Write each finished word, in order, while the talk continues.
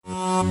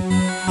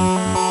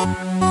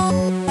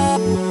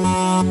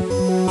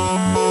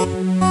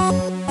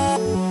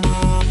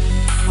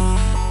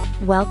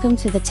Welcome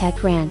to the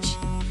Tech Ranch.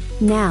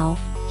 Now,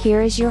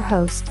 here is your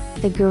host,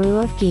 the Guru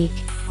of Geek,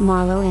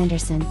 Marlo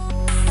Anderson.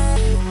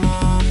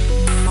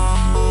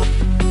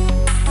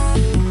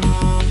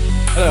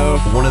 Hello.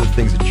 One of the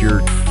things that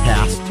you're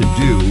tasked to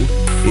do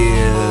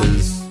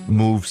is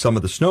move some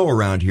of the snow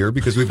around here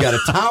because we've got a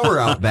tower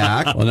out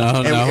back. Well,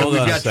 no, we've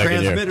got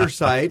transmitter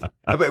site.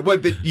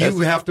 But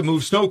you have to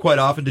move snow quite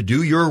often to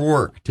do your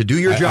work, to do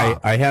your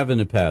job. I have in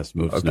the past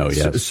moved snow,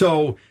 yes.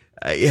 So,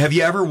 have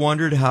you ever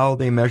wondered how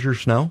they measure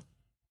snow?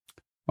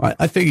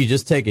 I figure you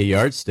just take a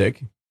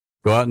yardstick,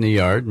 go out in the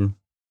yard, and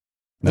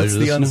measure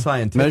the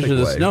unscientific measure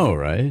the way. snow,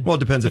 right? Well, it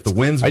depends if the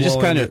wind's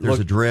blowing, if there's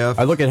a drift.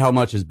 I look at how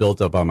much is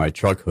built up on my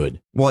truck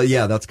hood. Well,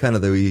 yeah, that's kind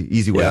of the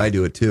easy way I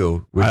do it,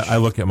 too. I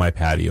look at my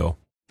patio.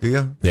 Do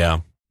you?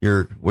 Yeah.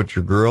 What's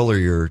your grill or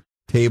your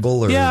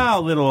table? Or? Yeah, a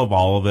little of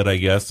all of it, I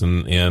guess.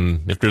 And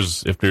if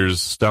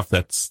there's stuff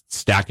that's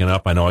stacking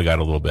up, I know I got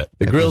a little bit.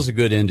 The grill's a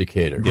good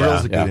indicator.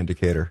 Grill's a good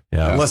indicator.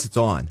 Yeah. Unless it's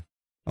on.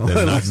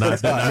 That's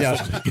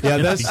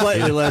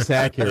slightly less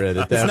accurate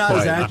at that point. It's not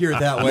as accurate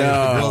that way if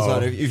the grill's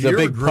on. If you're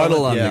a big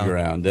puddle on the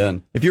ground,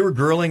 then. If you were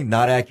grilling,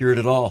 not accurate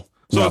at all.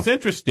 So it's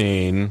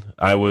interesting.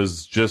 I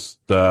was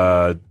just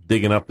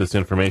digging up this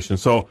information.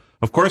 So,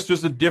 of course,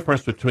 there's a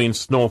difference between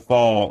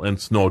snowfall and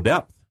snow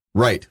depth.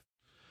 Right.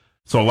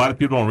 So a lot of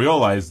people don't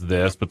realize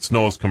this, but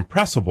snow is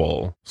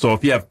compressible. So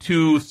if you have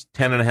two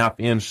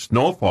 10.5-inch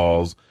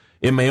snowfalls,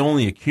 it may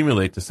only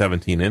accumulate to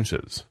 17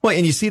 inches. Well,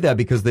 and you see that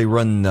because they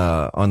run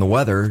on the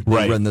weather. They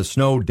Right. run the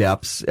snow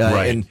depths.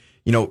 Right.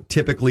 And,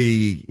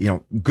 typically,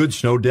 good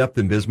snow depth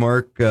in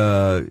Bismarck,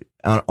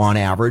 on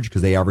average,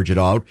 because they average it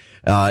out,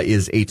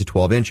 is 8 to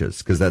 12 inches,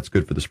 because that's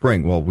good for the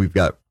spring. Well, we've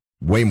got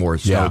way more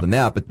snow than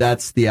that, but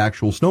that's the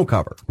actual snow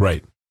cover.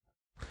 Right.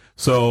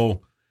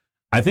 So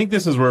I think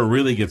this is where it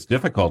really gets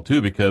difficult,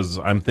 too, because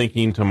I'm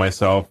thinking to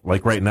myself,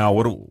 like right now,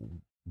 what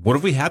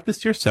have we had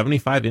this year?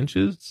 75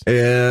 inches?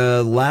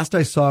 Last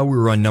I saw, we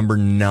were on number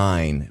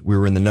 9. We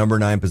were in the number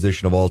 9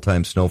 position of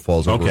all-time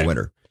snowfalls over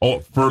winter. Oh,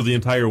 for the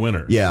entire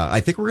winter? Yeah, I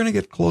think we're going to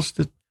get close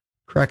to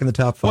cracking the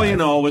top 5.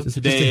 Well, with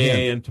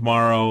today and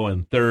tomorrow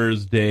and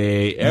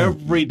Thursday,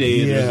 every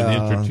day there's an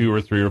inch or 2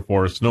 or 3 or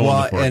 4 snow in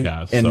the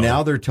forecast. And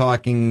now they're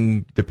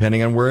talking,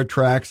 depending on where it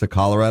tracks, a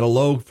Colorado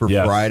low for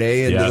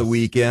Friday into the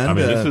weekend. I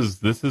mean,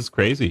 this is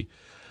crazy.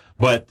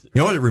 But you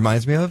know what it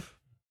reminds me of?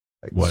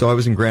 What? So I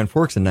was in Grand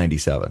Forks in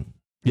 97.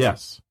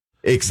 Yes.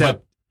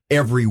 Except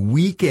every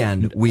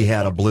weekend we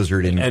had a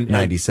blizzard in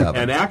 97.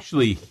 And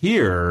actually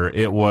here,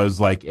 it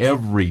was like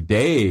every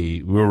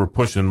day we were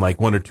pushing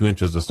like 1 or 2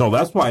 inches of snow.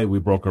 That's why we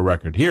broke a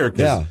record here.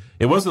 Because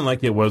it wasn't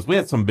like we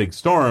had some big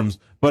storms,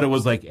 but it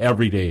was like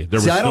every day. There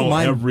was snow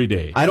every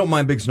day. I don't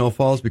mind big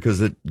snowfalls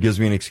because it gives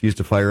me an excuse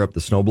to fire up the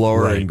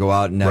snowblower and go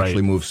out and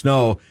actually move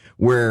snow.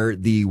 Where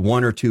the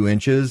 1 or 2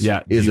 inches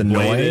is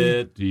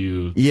annoying.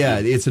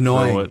 It's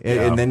annoying.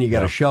 And then you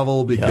got to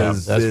shovel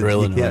because that's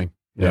real annoying.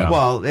 Yeah.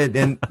 Well,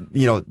 and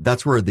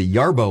that's where the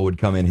Yarbo would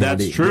come in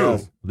handy. That's true.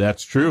 Yes.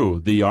 That's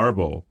true. The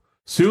Yarbo.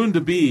 Soon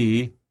to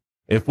be,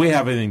 if we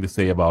have anything to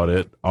say about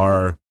it,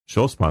 our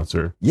show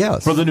sponsor.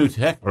 Yes. For the new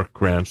Tech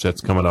Ranch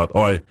that's coming out.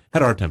 Oh, I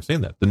had a hard time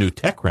saying that. The new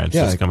Tech Ranch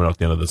that's coming out at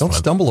the end of this month. Don't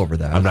stumble over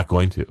that. I'm not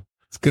going to.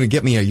 It's going to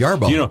get me a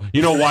Yarbo.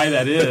 You know why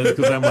that is?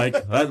 Because I'm like,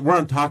 we're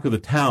on talk of the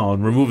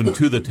town. We're moving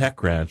to the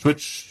Tech Ranch,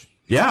 which,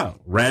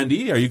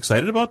 Randy, are you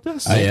excited about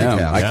this? I am.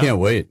 Yeah. I can't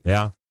wait.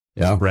 Yeah.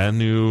 Brand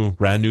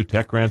new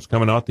Tech Ranch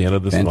coming out at the end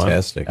of this month.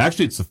 Fantastic.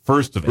 Actually, it's the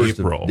 1st of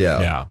April.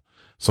 Yeah.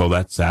 So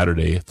that's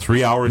Saturday.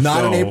 3 hours show.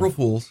 Not an April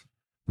Fool's.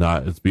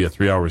 It's be a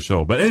 3-hour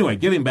show. But anyway,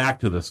 getting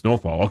back to the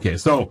snowfall. Okay.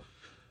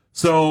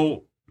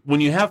 So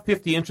when you have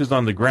 50 inches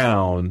on the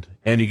ground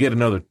and you get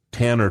another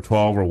 10 or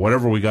 12 or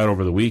whatever we got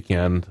over the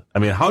weekend, I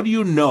mean, how do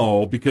you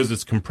know? Because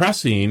it's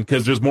compressing,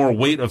 because there's more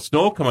weight of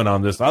snow coming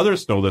on this other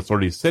snow that's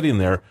already sitting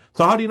there.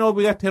 So how do you know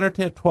we got 10 or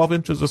 12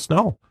 inches of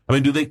snow? I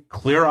mean, do they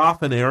clear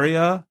off an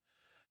area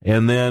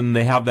and then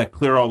they have that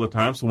clear all the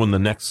time? So when the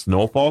next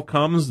snowfall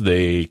comes,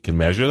 they can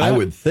measure that? I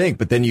would think,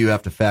 but then you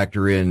have to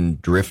factor in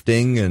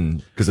drifting, and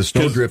because the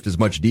snow drift is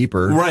much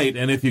deeper. Right,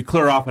 and if you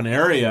clear off an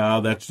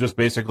area that's just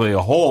basically a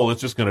hole,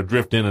 it's just going to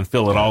drift in and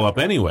fill it all up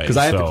anyway. Because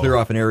I have to clear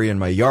off an area in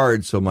my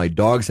yard so my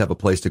dogs have a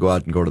place to go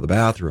out and go to the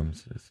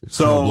bathrooms.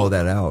 So blow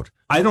that out.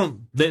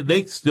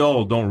 They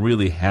still don't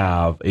really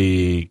have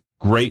a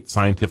great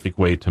scientific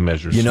way to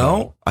measure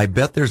snow. I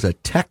bet there's a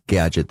tech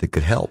gadget that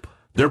could help.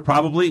 There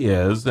probably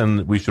is,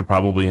 and we should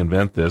probably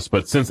invent this.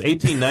 But since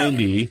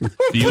 1890, the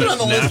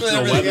U.S.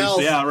 National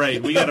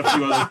Weather... we got a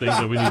few other things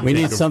that we need. We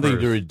need something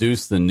to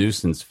reduce the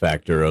nuisance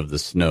factor of the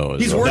snow.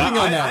 He's working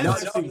on that.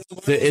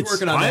 He's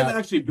working on that. I'm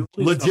actually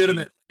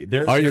legitimate.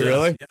 Are you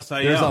really? Yes,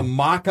 I am. There's a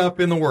mock-up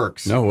in the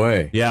works. No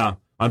way. Yeah.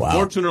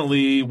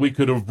 Unfortunately, we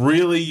could have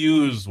really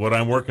used what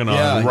I'm working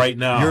on right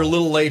now. You're a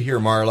little late here,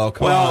 Marlo.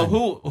 Come on.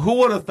 Who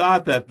would have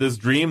thought that this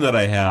dream that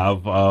I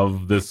have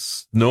of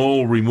this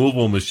snow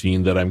removal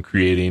machine that I'm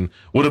creating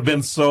would have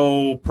been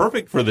so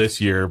perfect for this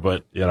year?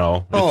 But,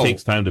 it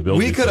takes time to build.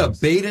 We could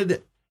have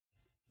baited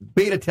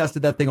beta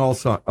tested that thing all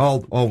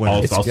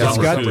winter.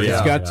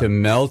 It's got to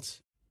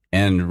melt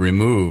and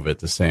remove at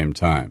the same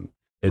time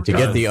to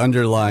get the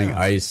underlying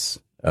ice.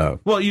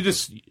 Well,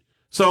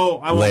 so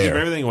I won't give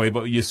everything away,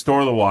 but you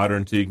store the water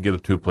until you can get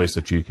it to a place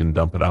that you can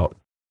dump it out.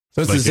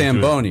 So it's the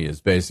Zamboni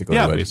is basically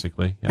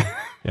basically.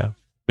 Yeah.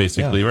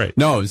 Basically, right.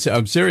 No,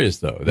 I'm serious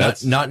though.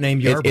 That's not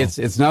named Yarbo.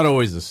 It's not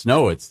always the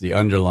snow, it's the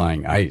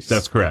underlying ice.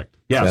 That's correct.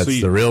 Yeah, that's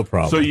the real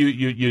problem. So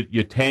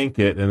you tank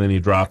it and then you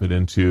drop it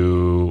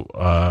into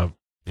a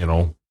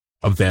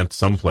vent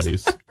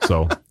someplace.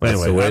 So anyway,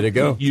 that's the way to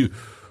go.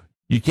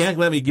 You can't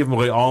let me give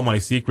away all my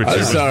secrets.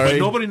 I'm sorry. But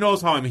nobody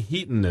knows how I'm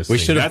heating this. We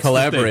should have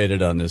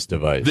collaborated on this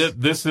device.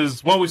 This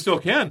is we still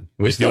can.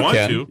 We still want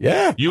can. to.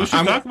 Yeah, you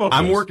should talk about.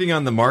 I'm working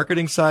on the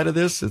marketing side of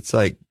this. It's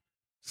like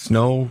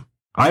snow.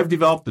 I've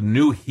developed a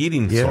new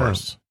heating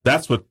source.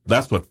 That's what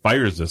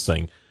fires this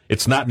thing.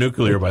 It's not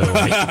nuclear, by the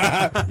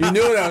way. You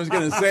knew what I was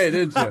going to say,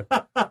 didn't you?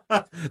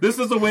 This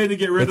is a way to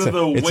get rid of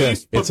the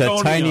waste plutonium. It's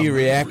a tiny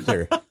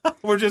reactor.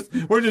 We're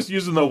just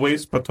using the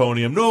waste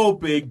plutonium. No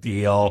big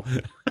deal.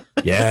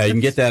 Yeah, you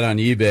can get that on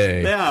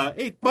eBay. Yeah,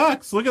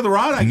 $8. Look at the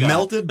rod I got.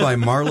 Melted by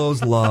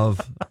Marlowe's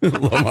love.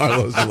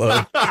 Marlowe's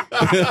love.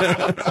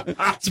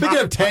 Speaking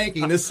of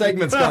tanking, this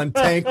segment's gone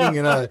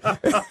tanking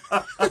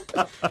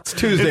it's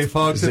Tuesday,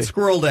 folks. It's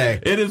Squirrel Day.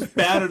 It is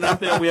bad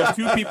enough that we have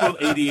two people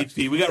with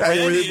ADHD. We got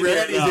Randy's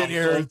in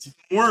here. It's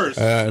worse.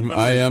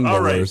 I am the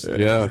worst.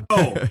 Yeah.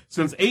 So,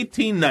 since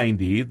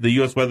 1890, the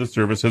U.S. Weather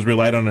Service has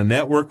relied on a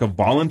network of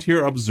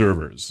volunteer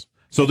observers.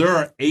 So there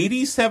are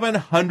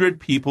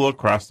 8,700 people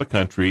across the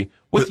country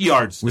with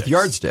yardsticks. With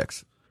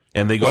yardsticks.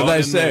 And they go out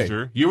and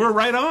measure. You were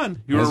right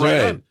on. You were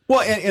right on.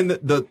 Well, and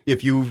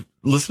if you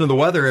listen to the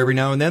weather every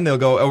now and then, they'll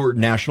go, or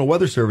National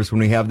Weather Service, when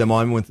we have them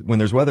on when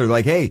there's weather,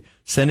 like, hey,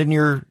 send in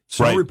your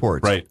snow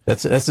reports. Right.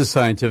 That's as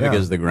scientific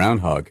as the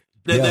groundhog.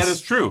 That is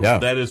true. Yeah.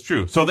 That is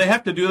true. So they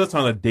have to do this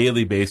on a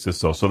daily basis,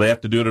 though. So they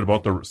have to do it at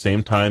about the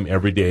same time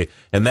every day.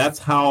 And that's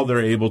how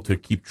they're able to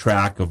keep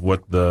track of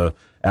what the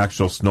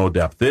actual snow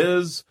depth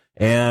is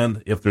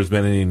and if there's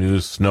been any new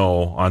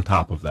snow on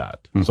top of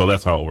that. So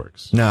that's how it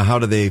works. Now, how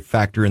do they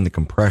factor in the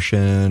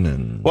compression?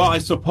 And well, I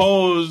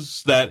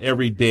suppose that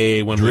every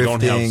day when we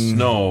don't have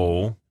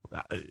snow,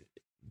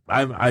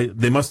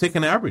 they must take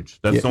an average.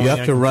 That's you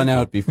have to run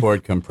out before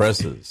it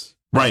compresses.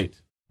 Right.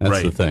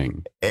 That's the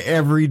thing.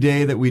 Every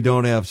day that we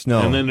don't have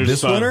snow. And then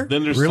there's winter?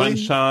 Then there's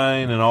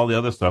sunshine and all the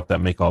other stuff that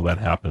make all that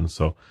happen.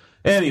 So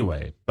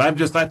anyway, I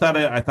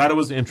thought it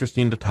was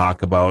interesting to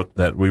talk about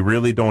that we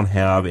really don't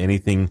have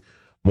anything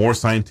more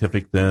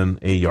scientific than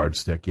a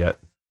yardstick yet.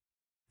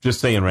 Just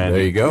saying, Randy.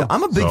 There you go.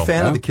 I'm a big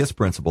fan of the KISS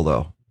principle,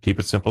 though.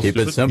 Keep it simple. Keep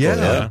it simple.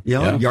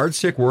 Yeah.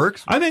 Yardstick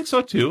works. I think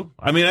so too.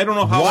 I mean, I don't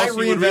know how Why else you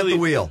would reinvent really, the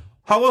wheel?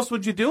 How else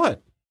would you do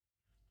it?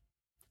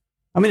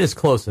 I mean, it's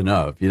close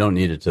enough. You don't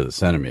need it to the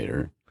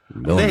centimeter.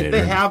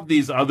 They have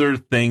these other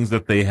things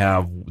that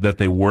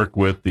they work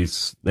with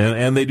these,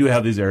 and they do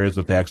have these areas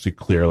that they actually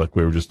clear, like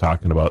we were just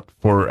talking about,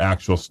 for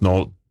actual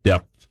snow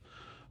depth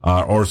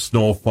or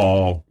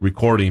snowfall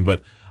recording.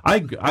 But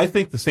I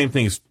think the same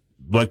thing is,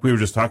 like we were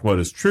just talking about,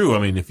 is true. I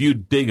mean, if you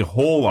dig a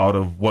hole out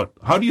of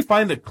how do you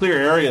find a clear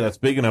area that's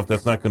big enough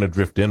that's not going to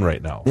drift in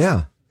right now?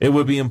 Yeah, it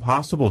would be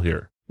impossible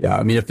here. Yeah,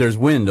 I mean, if there's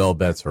wind, all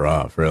bets are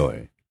off.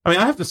 Really. I mean,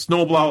 I have to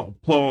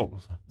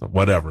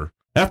whatever.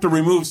 I have to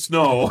remove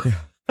snow.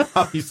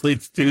 Obviously,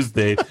 it's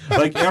Tuesday.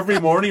 Like every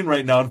morning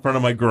right now in front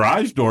of my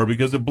garage door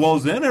because it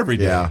blows in every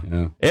day.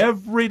 Yeah.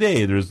 Every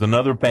day there's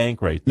another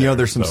bank right there.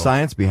 There's some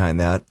science behind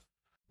that.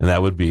 And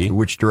that would be?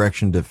 Which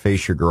direction to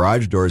face your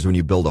garage doors when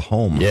you build a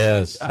home.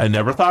 Yes. I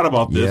never thought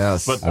about this.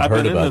 Yes. But I've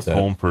been in this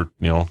home for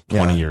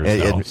 20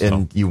 years now.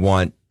 And do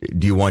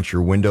you want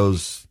your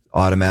windows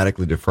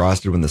automatically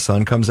defrosted when the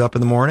sun comes up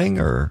in the morning,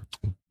 or?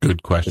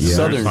 Good question.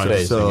 Southern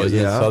facing. Isn't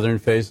it southern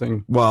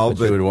facing? Well,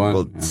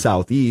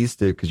 southeast,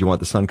 because you want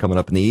the sun coming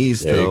up in the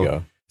east. There you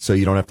go. So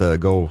you don't have to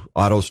go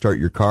auto start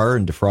your car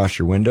and defrost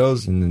your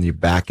windows, and then you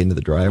back into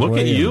the driveway. Look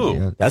at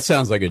you. That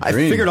sounds like a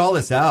dream. I figured all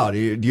this out. Do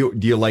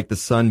you like the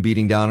sun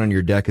beating down on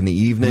your deck in the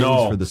evenings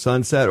for the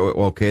sunset?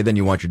 Okay, then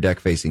you want your deck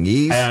facing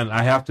east. And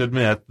I have to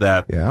admit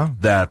that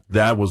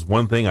that was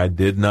one thing I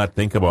did not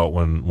think about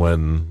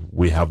when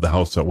we have the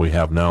house that we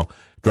have now.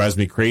 Drives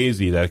me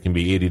crazy that it can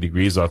be 80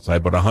 degrees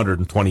outside, but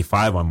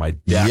 125 on my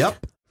deck.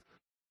 Yep.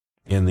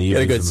 In the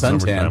evenings, good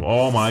suntan.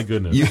 Oh my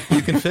goodness!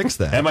 You can fix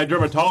that. And my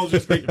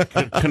dermatologist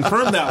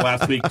confirmed that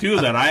last week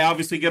too. That I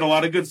obviously get a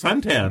lot of good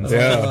suntans.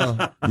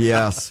 Yeah.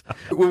 Yes.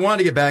 We wanted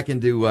to get back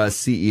into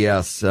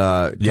CES.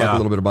 Talk a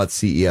little bit about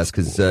CES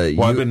because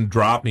I've been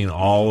dropping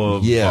all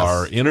of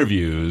our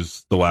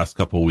interviews the last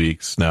couple of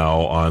weeks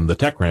now on the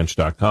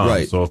TechRanch.com.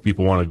 Right. So if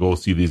people want to go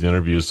see these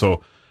interviews,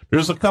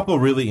 there's a couple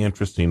of really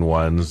interesting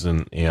ones,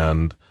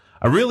 and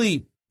I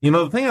really.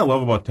 The thing I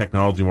love about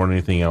technology more than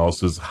anything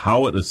else is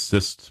how it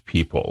assists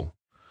people.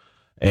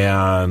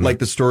 And like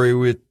the story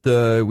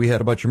we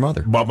had about your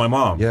mother. About my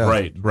mom. Yeah.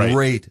 Right.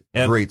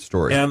 Great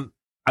story. And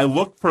I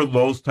look for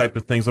those type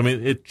of things. I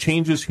mean, it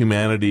changes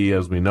humanity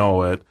as we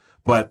know it,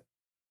 but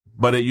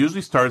it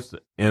usually starts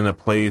in a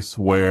place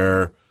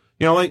where,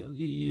 like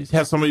you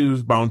have somebody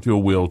who's bound to a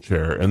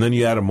wheelchair, and then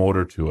you add a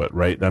motor to it,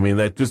 right? I mean,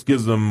 that just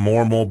gives them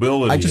more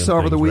mobility. I just saw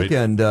over the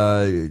weekend,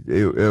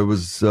 it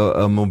was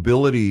a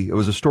mobility. It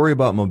was a story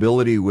about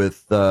mobility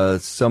with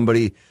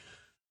somebody.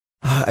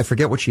 I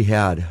forget what she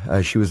had.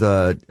 She was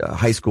a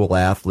high school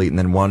athlete and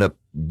then wound up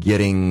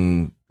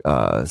getting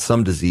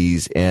some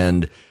disease,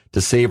 and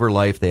to save her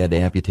life, they had to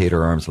amputate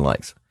her arms and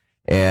legs.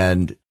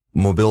 And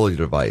mobility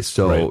device.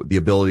 So the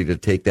ability to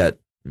take that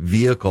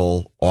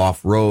vehicle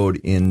off road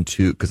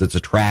because it's a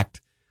tracked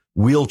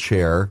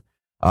wheelchair,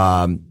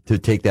 to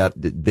take that,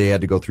 they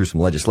had to go through some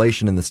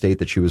legislation in the state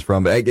that she was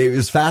from. But it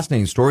was a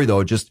fascinating story,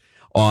 though, just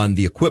on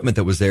the equipment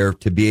that was there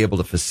to be able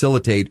to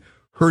facilitate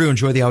her to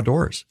enjoy the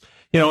outdoors.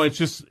 It's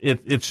just,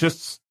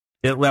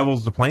 it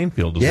levels the playing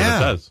field is what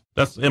it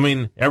does.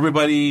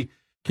 Everybody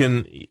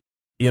can,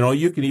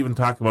 you can even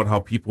talk about how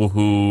people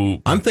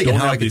who I'm thinking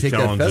how I could take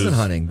that pheasant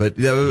hunting, but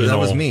that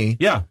was me.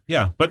 Yeah.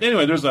 But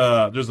anyway, there's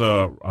a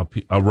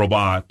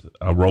robot.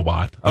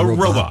 By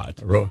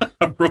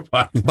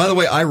the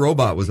way,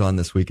 iRobot was on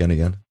this weekend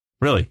again.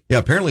 Really? Yeah.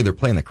 Apparently they're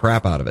playing the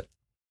crap out of it.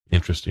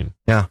 Interesting.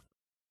 Yeah.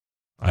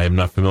 I am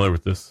not familiar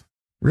with this.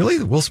 Really?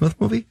 The Will Smith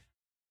movie?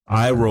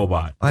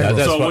 iRobot. Yeah,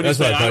 that's what I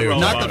thought you were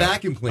not the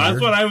vacuum cleaner.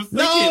 That's what I was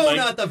thinking. No,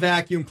 not the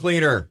vacuum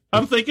cleaner.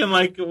 I'm thinking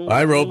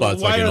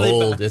iRobot's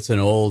it's an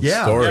old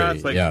story. Yeah,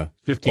 it's like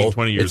 15,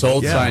 20 years It's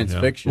old science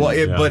fiction.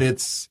 Well, but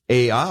it's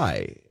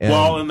AI.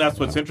 And that's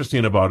what's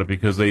interesting about it,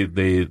 because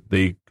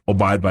they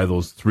abide by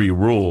those 3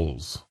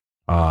 rules.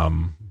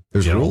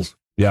 There's rules?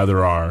 Yeah,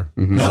 there are.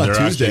 Mm-hmm. Not on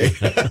Tuesday.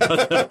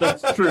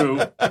 That's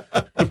true.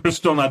 We're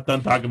still not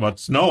done talking about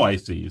snow, I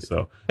see.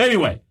 So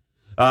anyway,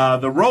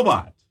 the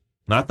robot.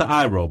 Not the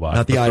iRobot.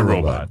 Not the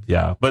iRobot.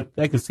 Yeah, but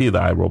I can see the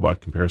iRobot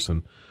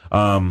comparison.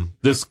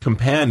 This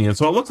companion,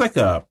 so it looks like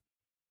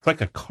it's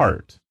like a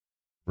cart,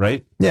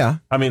 right? Yeah.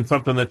 I mean,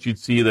 something that you'd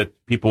see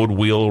that people would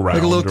wheel around.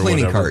 Like a little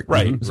cleaning cart.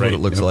 Right. That's what it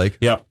looks like.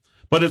 Yeah.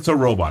 But it's a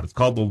robot. It's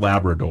called the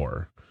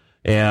Labrador.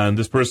 And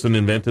this person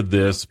invented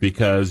this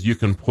because you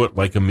can put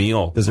like a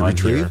meal. Does it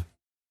retrieve? Here.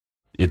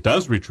 It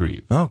does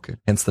retrieve. Oh, okay.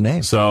 Hence the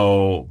name.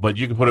 So, but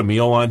you can put a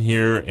meal on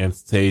here and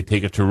say,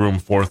 take it to room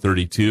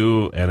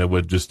 432, and it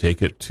would just take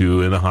it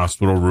to in a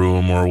hospital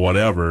room or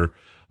whatever.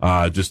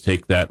 Just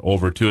take that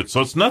over to it.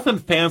 So it's nothing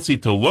fancy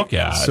to look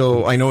at.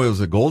 So I know it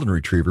was a golden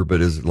retriever, but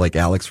is it like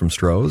Alex from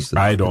Stroh's?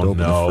 I don't open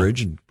know. The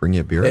fridge and bring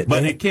you a beer?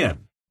 But it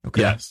can.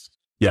 Okay.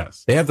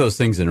 Yes. They have those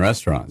things in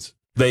restaurants.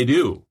 They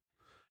do.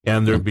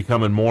 And they're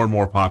becoming more and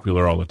more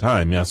popular all the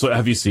time. Yeah. So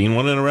have you seen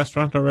one in a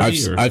restaurant already?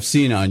 I've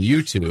seen on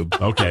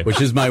YouTube. Okay. Which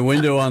is my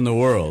window on the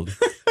world.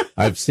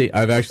 I've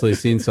actually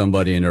seen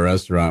somebody in a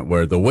restaurant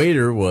where the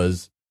waiter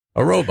was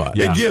a robot.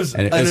 Yeah. It gives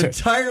an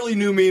entirely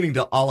new meaning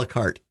to a la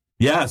carte.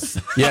 Yes.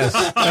 Yes.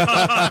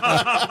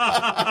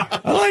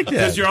 I like that.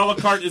 Because your a la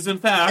carte is in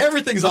fact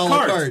everything's a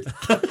la carte.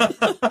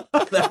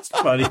 That's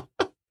funny.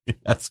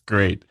 That's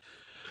great.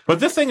 But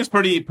this thing is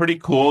pretty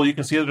cool. You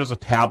can see that there's a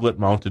tablet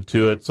mounted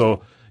to it.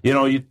 So,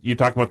 you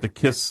talk about the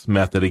KISS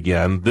method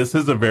again. This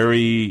is a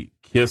very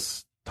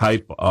KISS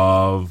type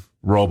of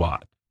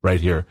robot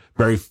right here.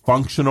 Very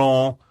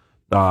functional.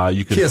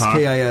 You can KISS, talk.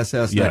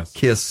 KISS, yes.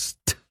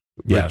 KISSed,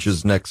 which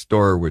is next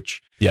door,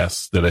 which.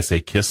 Yes. Did I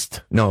say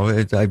kissed? No,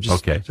 I'm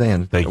just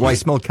saying. Thank you. Well, I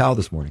smelled cow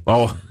this morning.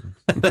 Oh,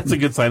 that's a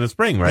good sign of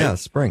spring, right? Yeah,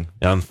 spring.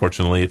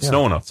 Unfortunately, it's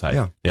snowing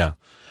outside. Yeah.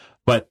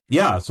 But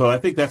yeah, so I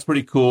think that's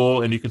pretty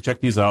cool. And you can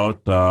check these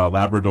out.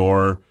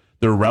 Labrador.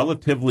 They're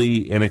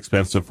relatively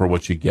inexpensive for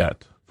what you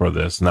get for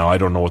this. Now, I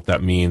don't know what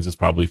that means. It's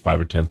probably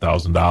 $5,000 or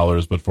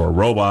 $10,000, but for a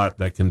robot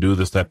that can do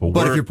this type of work.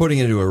 But if you're putting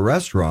it into a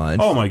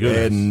restaurant. Oh my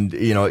goodness. And,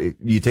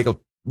 you take a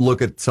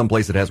look at some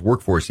place that has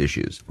workforce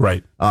issues.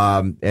 Right.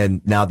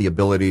 And now the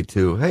ability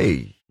to,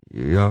 hey,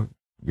 you're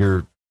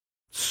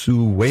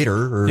Sue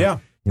waiter or,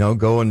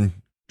 go and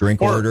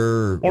drink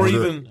order. Or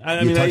even,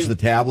 you touch the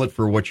tablet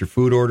for what your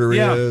food order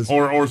is.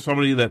 Or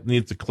somebody that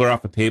needs to clear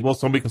off a table.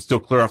 Somebody can still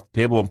clear off the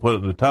table and put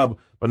it in the tub,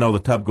 but no, the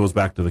tub goes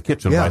back to the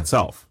kitchen by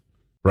itself.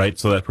 Right,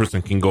 so that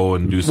person can go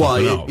and do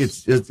something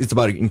else. It's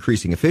about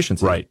increasing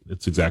efficiency. Right,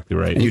 it's exactly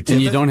right. And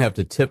you don't have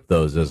to tip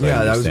those, as I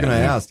understand. I was going to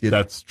ask.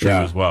 That's true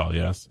as well.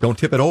 Yes, don't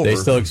tip it over. They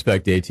still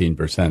expect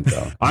 18%,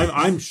 though.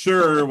 I'm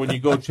sure when you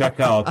go check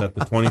out that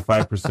the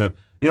 25%.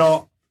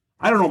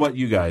 I don't know about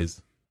you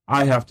guys.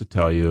 I have to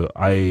tell you,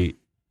 I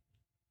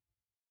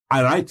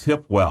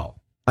tip well.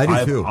 I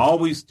do too. I've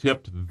always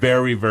tipped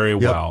very, very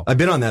well. I've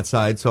been on that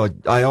side, so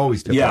I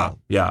always tip well.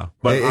 Yeah.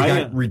 But it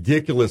got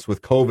ridiculous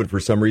with COVID for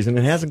some reason.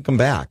 It hasn't come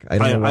back. I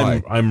don't know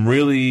why. I'm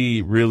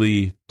really,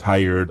 really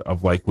tired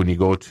of like when you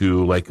go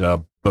to like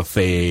a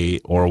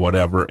buffet or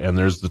whatever, and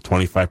there's the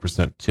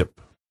 25%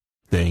 tip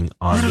thing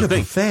on Not the at a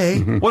thing.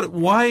 Buffet.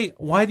 Mm-hmm.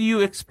 Why do you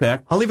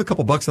expect? I'll leave a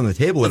couple bucks on the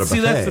table at a buffet.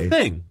 See,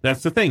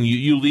 that's the thing.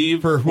 You leave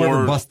for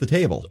whoever busts the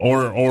table,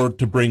 or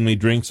to bring me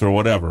drinks or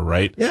whatever,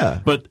 right? Yeah.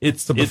 But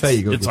it's the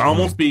buffet. It's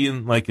almost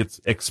being like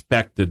it's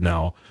expected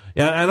now.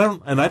 Yeah,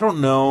 I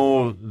don't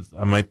know.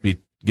 I might be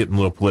getting a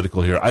little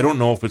political here. I don't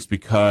know if it's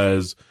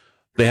because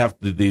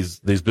these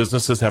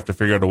businesses have to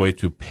figure out a way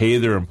to pay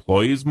their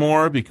employees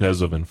more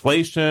because of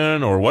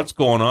inflation or what's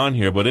going on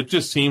here. But it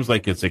just seems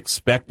like it's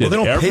expected. Well, they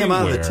don't everywhere. pay them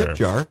out of the tip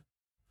jar.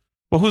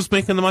 Well, who's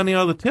making the money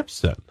out of the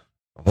tips then?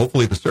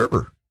 Hopefully the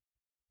server.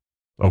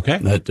 Okay.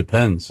 That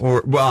depends.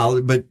 So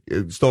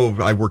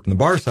I worked in the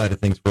bar side of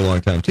things for a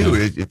long time too.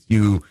 It's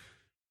you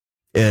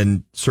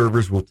and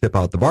servers will tip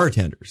out the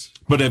bartenders.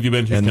 But have you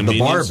been to a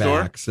convenience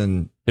store? Backs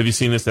and have you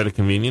seen this at a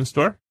convenience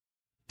store?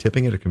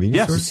 Tipping at a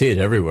convenience store? You see it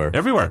everywhere.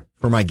 Everywhere.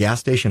 For my gas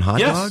station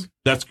hot dog?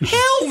 That's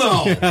hell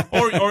no.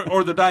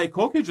 or the Diet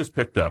Coke you just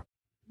picked up.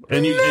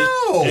 And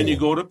you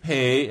go to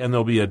pay and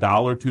there'll be $1,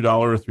 $2,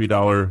 or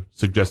 $3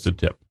 suggested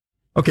tip.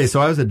 Okay,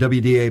 so I was at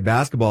WDA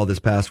basketball this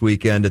past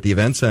weekend at the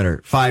event center.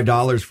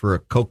 $5 for a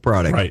Coke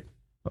product. Right.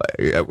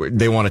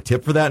 They want a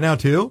tip for that now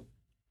too?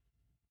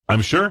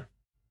 I'm sure.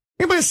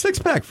 You can buy a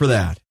 6-pack for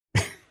that.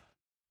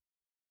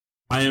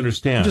 I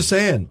understand. I'm just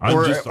saying.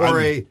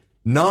 A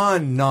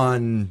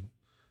non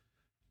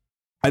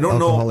I don't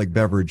know. Alcoholic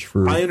beverage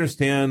for. I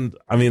understand.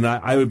 I mean,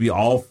 I would be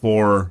all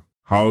for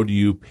how do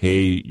you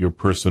pay your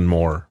person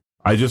more.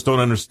 I just don't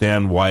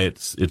understand why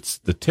it's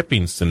the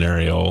tipping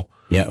scenario.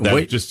 Yeah,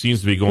 that just seems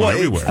to be going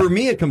everywhere. For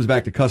me, it comes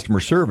back to customer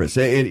service.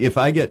 If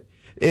I get,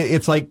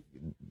 it's like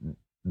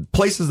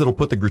places that'll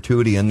put the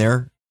gratuity in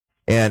there,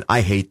 and I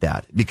hate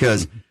that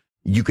because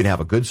you can have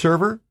a good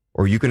server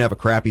or you can have a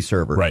crappy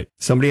server. Right.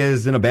 Somebody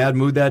is in a bad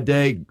mood that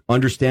day,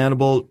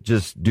 understandable,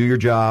 just do your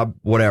job,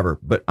 whatever.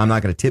 But I'm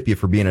not going to tip you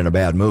for being in a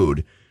bad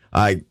mood.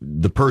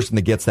 The person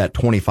that gets that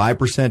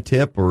 25%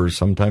 tip or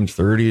sometimes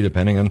 30,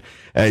 depending on,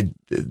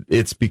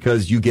 it's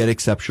because you get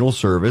exceptional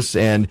service.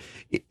 And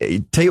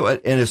tell you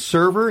what, and a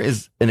server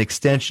is an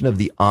extension of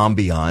the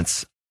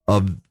ambiance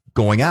of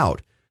going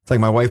out. It's like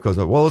my wife goes,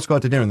 well, let's go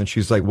out to dinner. And then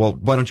she's like, well,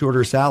 why don't you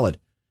order a salad?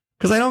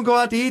 Because I don't go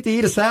out to eat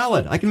a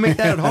salad. I can make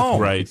that at home.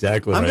 Right,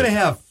 exactly. I'm going to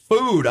have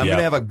food. I'm going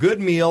to have a good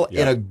meal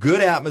in a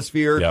good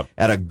atmosphere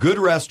at a good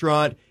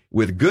restaurant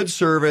with good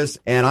service,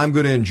 and I'm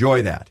going to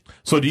enjoy that.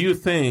 So do you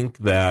think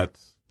that,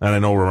 and I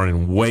know we're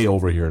running way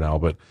over here now,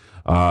 but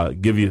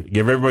give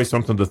everybody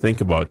something to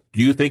think about.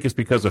 Do you think it's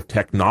because of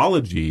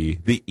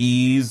technology, the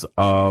ease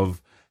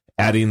of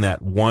adding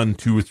that $1,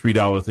 $2, or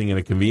 $3 thing in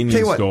a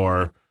convenience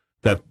store,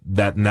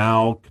 that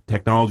now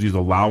technology is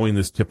allowing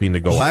this tipping to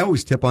go up? I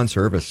always tip on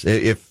service.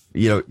 If,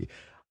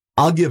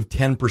 I'll give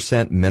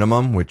 10%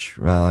 minimum, which,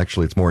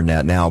 actually it's more than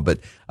that now, but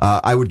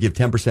I would give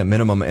 10%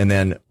 minimum, and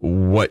then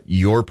what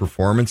your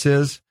performance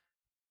is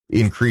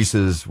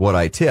increases what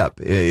I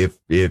tip. If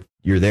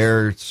you're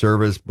there,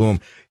 service, boom.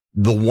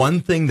 The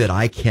one thing that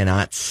I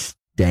cannot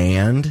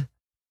stand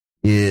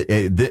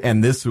is,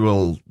 and this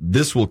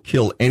will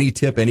kill any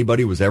tip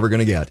anybody was ever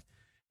going to get.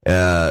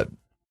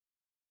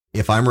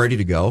 If I'm ready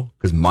to go,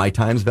 because my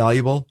time's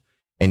valuable,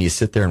 and you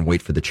sit there and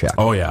wait for the check.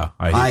 Oh yeah,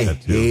 I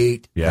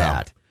hate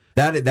that.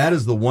 That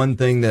is the one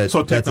thing that's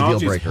a deal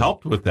breaker.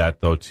 Helped with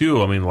that though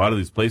too. I mean, a lot of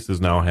these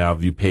places now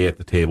have you pay at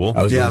the table.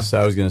 I was going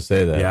to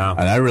say that. Yeah,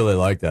 and I really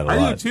like that a lot.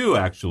 I do too.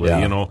 Actually,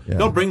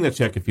 they'll bring the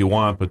check if you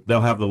want, but they'll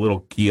have the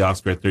little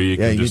kiosk right there. You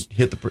can just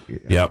hit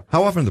the.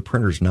 How often do the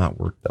printers not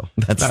work though?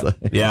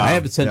 I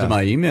have it sent to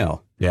my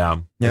email.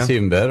 That's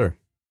even better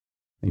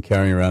than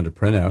carrying around a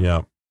printout.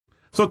 Yeah.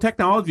 So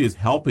technology is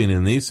helping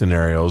in these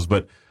scenarios,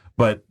 but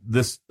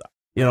this,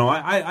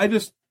 I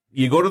just.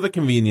 You go to the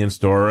convenience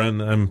store,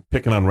 and I'm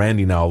picking on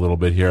Randy now a little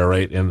bit here,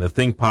 right? And the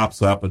thing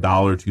pops up $1,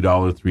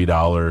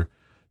 $2,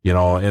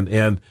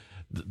 $3, and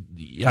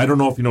I don't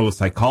know if you know the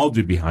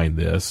psychology behind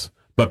this,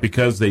 but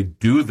because they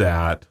do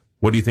that,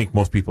 what do you think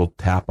most people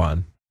tap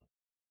on?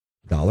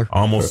 $1.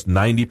 Almost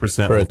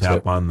 90% will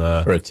tap on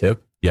the for a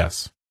tip.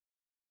 Yes.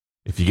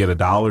 If you get $1,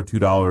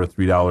 $2, or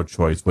 $3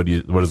 choice, what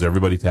does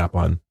everybody tap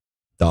on?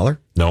 $1?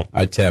 No.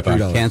 I tap on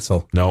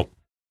cancel. No.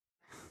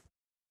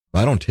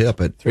 I don't tip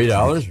at $3,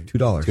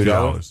 $2.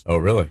 $2. Oh,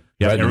 really?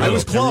 Yeah, I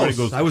was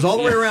close. I was all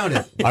the way around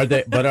it. Are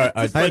they? But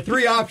I had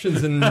 3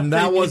 options, and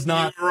that was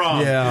not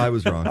wrong. Yeah, I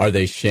was wrong. Are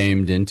they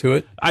shamed into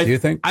it? Do you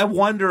think? I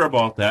wonder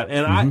about that,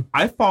 and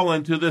I fall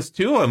into this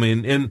too. I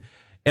mean, and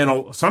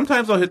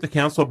sometimes I'll hit the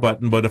cancel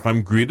button, but if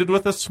I'm greeted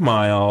with a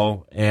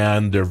smile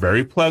and they're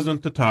very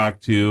pleasant to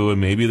talk to,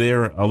 and maybe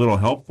they're a little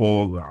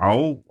helpful,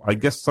 I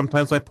guess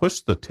sometimes I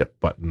push the tip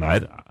button.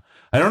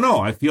 I don't know.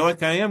 I feel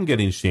like I am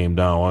getting shamed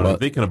now when I'm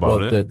thinking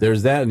about it.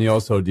 There's that, and you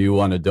also, do you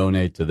want to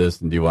donate to this,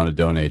 and do you want to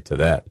donate to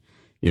that?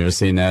 You ever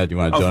seen that? Do you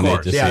want to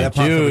donate to St.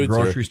 Jude's?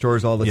 Grocery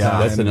stores all the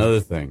time. That's another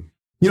thing.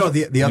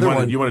 The other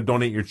one. You want to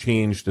donate your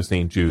change to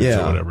St. Jude's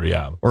or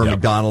whatever, Or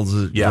McDonald's,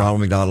 Ronald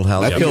McDonald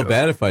House. I feel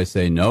bad if I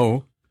say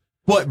no.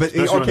 But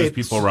especially when there's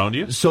people around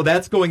you. So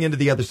that's going into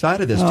the other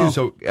side of this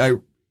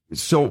too.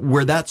 So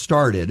where that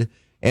started,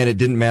 and it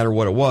didn't matter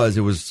what it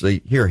was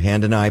here,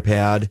 hand an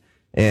iPad.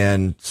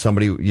 And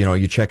somebody,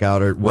 you check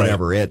out or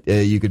whatever,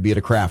 you could be at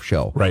a craft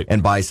show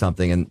and buy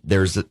something. And it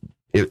was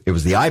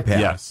the iPad.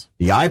 Yes.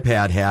 The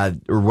iPad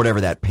had, or whatever,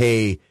 that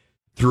pay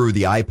through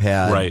the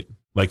iPad. Right.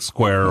 Like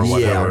Square or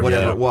whatever. Yeah,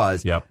 whatever it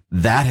was. Yep.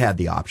 That had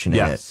the option in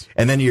it.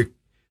 And then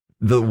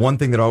the one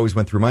thing that always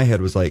went through my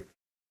head was like,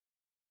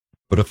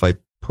 but if I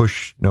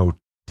push no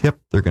tip,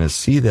 they're going to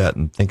see that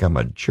and think I'm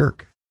a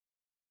jerk.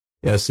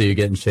 Yeah, so you're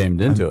getting shamed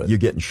into it. You're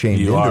getting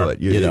shamed into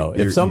it.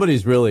 If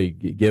somebody's really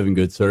giving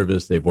good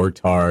service, they've worked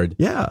hard.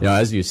 Yeah.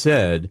 As you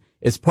said,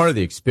 it's part of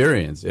the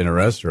experience in a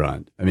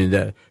restaurant. I mean,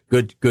 that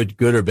good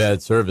or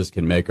bad service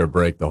can make or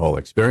break the whole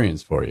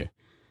experience for you.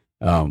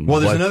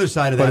 There's another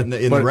side of that in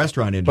the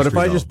restaurant industry. But if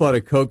I just bought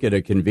a Coke at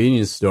a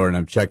convenience store and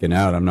I'm checking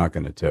out, I'm not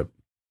going to tip.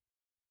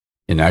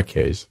 In that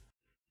case.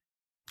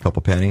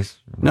 Couple pennies?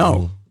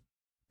 No.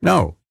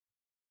 You're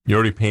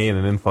already paying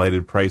an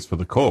inflated price for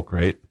the Coke,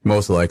 right?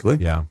 Most likely.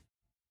 Yeah.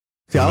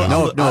 See,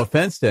 no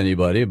offense to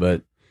anybody,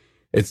 but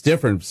it's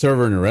different.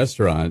 Server in a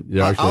restaurant,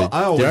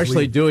 they're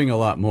actually doing a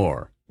lot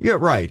more. Yeah,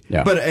 right.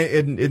 Yeah. But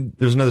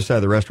there's another side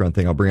of the restaurant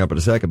thing I'll bring up in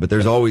a second. But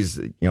there's always,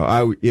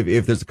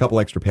 if there's a couple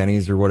extra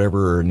pennies or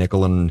whatever, or a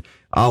nickel, and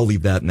I'll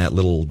leave that in that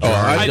little jar.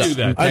 I do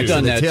that. I've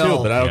done that too,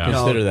 but I don't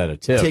consider that a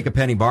tip. Take a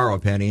penny, borrow a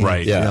penny.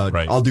 Right.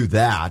 Right. I'll do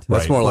that.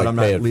 That's more like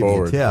pay it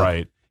forward. A tip.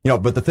 Right.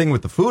 But the thing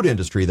with the food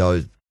industry though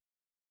is,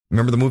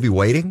 remember the movie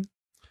Waiting?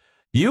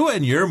 You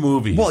and your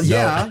movies. Well,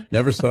 yeah. No,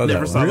 never saw that.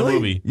 Never saw the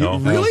movie. No.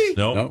 Really?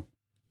 No.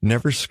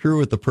 Never screw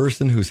with the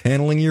person who's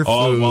handling your food.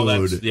 Oh, well,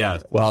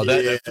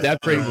 that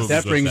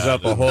brings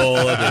up a whole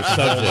other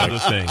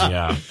subject. Thing.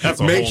 Yeah. That's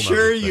a Make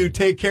sure you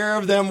take care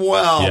of them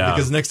well,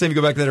 because next time you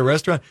go back to that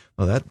restaurant,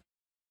 that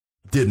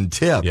didn't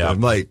tip. Yeah.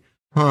 I'm like,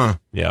 huh.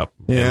 Yeah.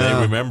 And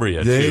they remember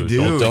you, They too.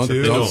 do.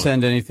 Don't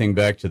send anything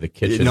back to the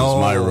kitchen. No.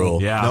 Is my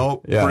rule. Yeah.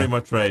 Nope. Yeah. Pretty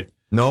much right.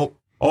 Nope.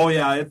 Oh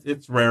yeah,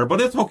 it's rare, but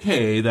it's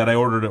okay that I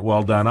ordered it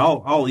well done.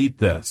 I'll eat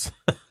this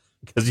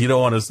because you don't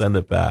want to send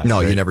it back.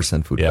 No, right? you never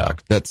send food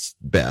back. That's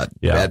bad.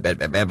 Yeah.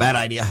 Bad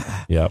idea.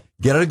 Yeah.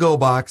 Get it a go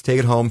box, take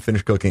it home,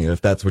 finish cooking it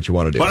if that's what you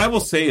want to do. But I will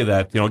say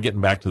that,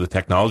 getting back to the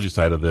technology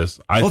side of this,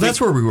 I think,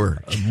 that's where we were.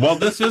 Well,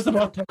 this is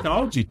about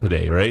technology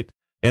today, right?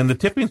 And the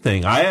tipping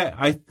thing,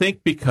 I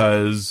think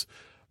because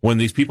when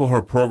these people who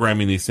are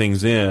programming these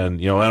things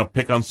in, I'll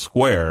pick on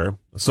Square.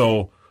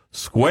 So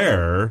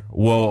Square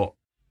will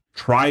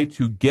try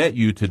to get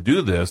you to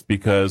do this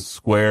because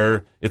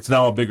Square, it's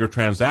now a bigger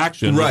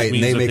transaction. Right, Which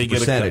means and they that make they get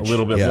percentage. a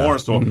little bit more.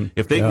 So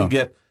if they can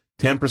get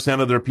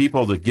 10% of their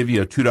people to give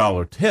you a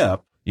 $2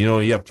 tip,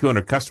 you have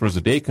 200 customers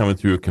a day coming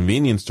through a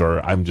convenience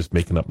store. I'm just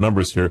making up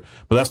numbers here,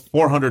 but that's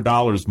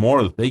 $400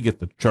 more that they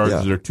get to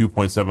charge their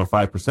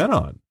 2.75%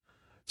 on.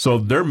 So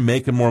they're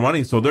making more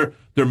money. So they're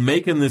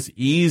making this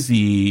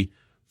easy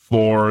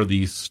for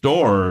these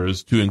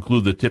stores to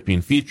include the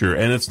tipping feature.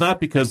 And it's not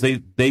because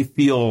they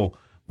feel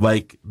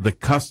like the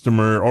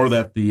customer or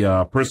that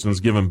the person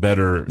is given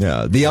better.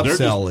 Yeah, the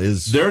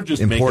upsell they're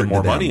just making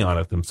more money on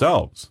it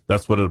themselves.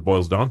 That's what it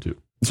boils down to.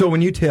 So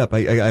when you tip,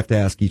 I have to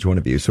ask each one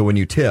of you. So when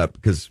you tip,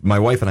 because my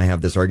wife and I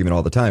have this argument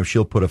all the time,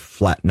 she'll put a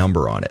flat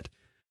number on it.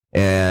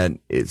 And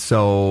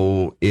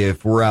so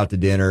if we're out to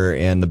dinner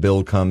and the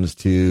bill comes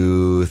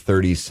to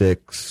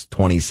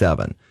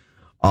 $36.27,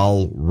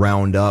 I'll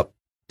round up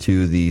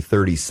to the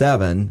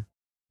 37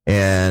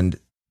 and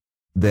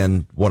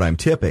then what I'm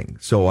tipping.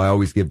 So I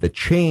always give the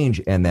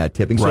change and that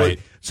tipping. Right.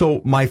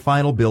 So my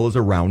final bill is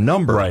a round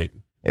number. Right.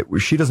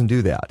 She doesn't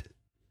do that.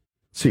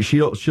 So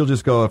she'll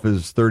just go if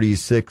it's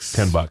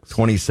 $36,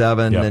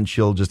 27, then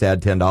she'll just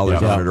add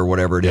 $10 on it or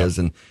whatever it is,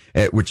 and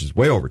which is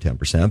way over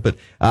 10%. But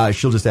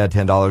she'll just add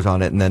 $10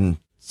 on it, and then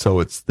so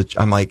it's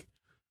I'm like,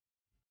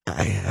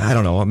 I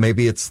don't know,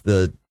 maybe it's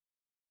the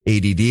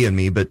ADD in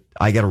me, but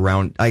I got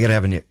to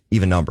have an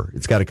even number.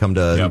 It's got to come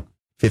to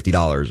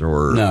 $50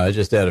 or no. I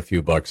just add a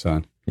few bucks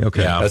on.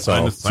 Okay, that's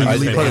all.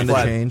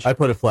 I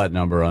put a flat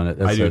number on it.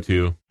 That's I do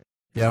too.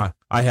 Yeah,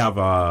 I have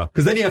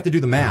because then you have to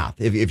do the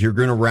math. If you're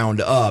going to round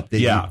up,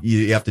 then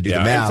you have to do the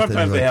math. And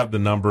sometimes they have the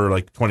number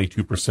like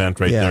 22%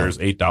 right there is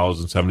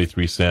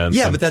 $8.73.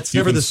 Yeah, but that's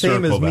never the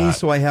same as me.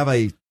 So I have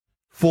a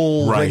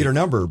full regular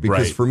number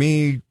because for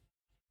me,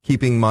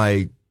 keeping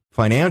my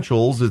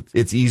financials,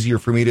 it's easier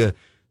for me to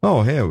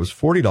it was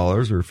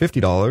 $40 or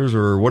 $50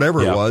 or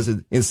whatever it was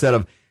instead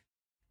of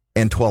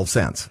 12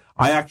 cents.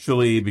 I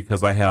actually,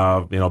 because I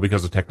have,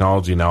 because of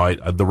technology now,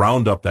 the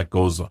roundup that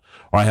goes, or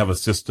I have a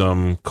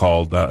system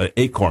called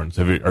Acorns.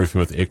 Are you familiar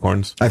with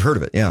Acorns? I've heard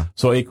of it, yeah.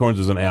 So Acorns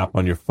is an app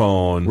on your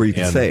phone. Where you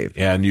can save.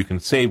 And you can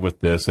save with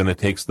this, and it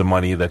takes the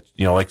money that,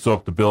 so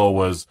if the bill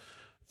was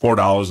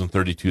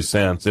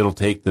 $4.32, it'll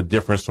take the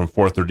difference from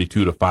 $4.32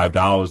 to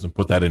 $5 and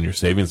put that in your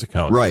savings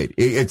account. Right.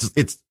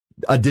 It's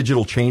a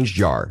digital change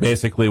jar.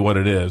 Basically what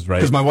it is, right?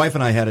 Because my wife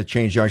and I had a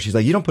change jar. She's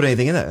like, you don't put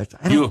anything in that.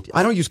 I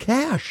don't use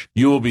cash.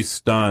 You will be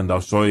stunned.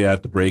 I'll show you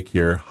at the break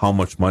here how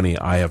much money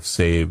I have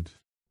saved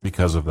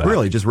because of that.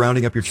 Really? Just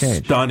rounding up your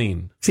change.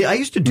 Stunning. See, I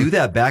used to do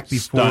that back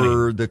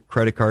before the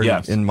credit card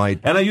in my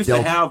and I used to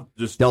have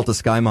just Delta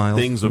Sky Miles.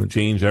 Things of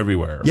change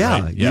everywhere.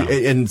 Yeah. Right?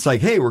 And it's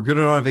like, hey, we're going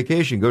on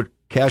vacation. Go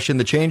cash in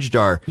the change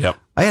jar. Yep.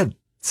 I had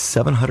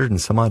 $700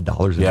 and some odd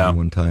in it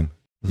one time.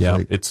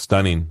 It's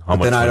stunning how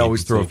much. Then I'd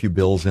always throw a few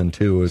bills in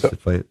too.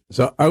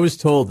 So I was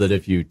told that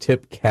if you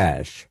tip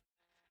cash,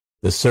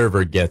 the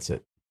server gets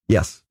it.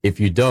 Yes. If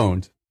you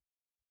don't,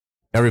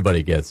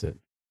 everybody gets it.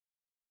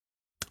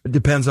 It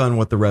depends on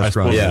what the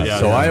restaurant is.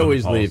 So I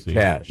always leave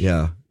cash.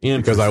 Yeah.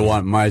 because I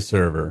want my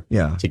server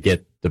to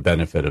get the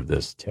benefit of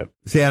this tip.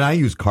 See, and I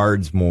use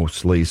cards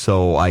mostly,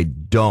 so I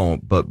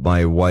don't, but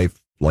my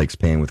wife likes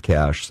paying with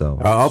cash, so.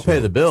 I'll pay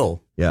the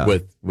bill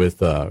with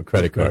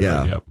credit card.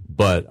 Yeah.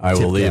 But I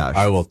will cash.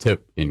 I will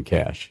tip in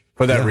cash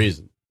for that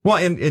reason. Well,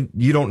 and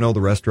you don't know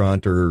the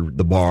restaurant or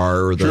the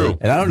bar or the. True.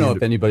 And I don't know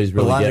if anybody's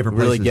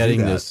really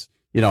getting this.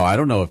 I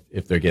don't know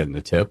if they're getting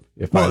the tip.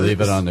 If I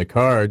leave it on the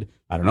card,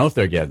 I don't know if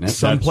they're getting it.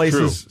 Some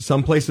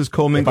places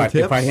commingle tips.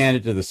 If I hand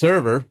it to the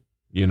server,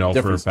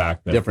 for a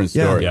fact. Different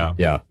story.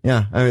 Yeah.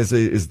 I mean,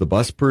 is the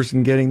bus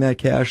person getting that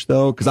cash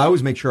though? Because I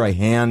always make sure I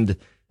hand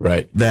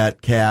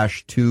that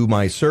cash to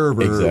my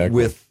server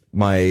with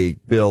my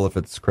bill if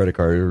it's credit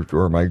card,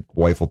 or my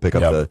wife will pick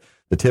up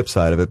the tip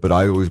side of it. But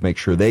I always make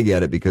sure they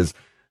get it because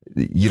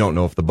you don't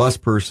know if the bus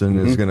person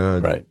is going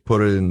to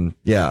put it in.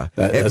 Yeah.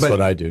 That's what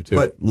I do too.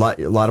 But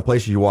a lot of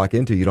places you walk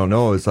into, you don't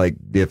know. It's like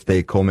if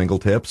they commingle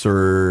tips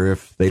or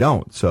if they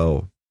don't.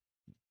 So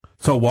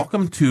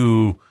welcome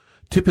to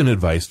Tipping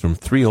Advice from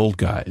three old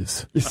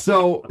guys.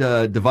 So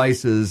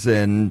devices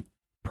and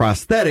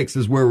prosthetics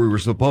is where we were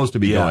supposed to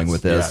be going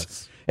with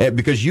this.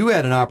 Because you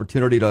had an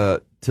opportunity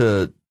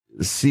to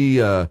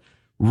see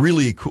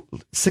really cool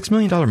 $6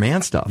 million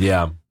man stuff.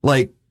 Yeah.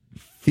 Like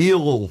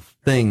feel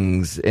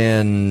things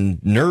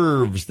and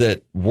nerves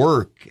that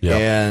work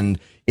and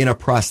in a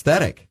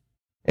prosthetic.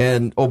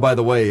 And, oh, by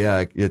the way,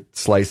 it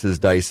slices,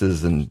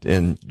 dices, and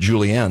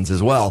juliennes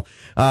as well.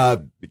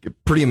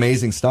 Pretty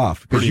amazing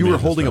stuff. Because you were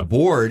holding a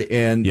board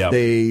and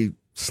they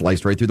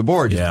sliced right through the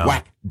board. Just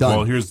whack, done.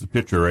 Well, here's the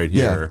picture right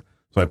here.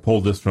 So I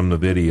pulled this from the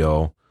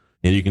video.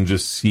 And you can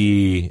just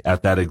see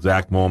at that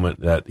exact moment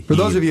that for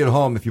those of you at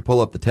home, if you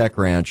pull up the Tech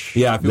Ranch.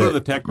 Yeah, if you go to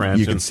the Tech Ranch.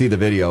 You can see the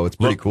video. It's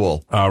pretty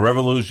cool.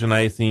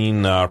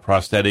 Revolutionizing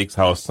prosthetics,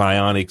 how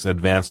psionics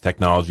advanced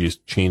technology is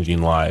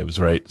changing lives,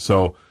 right?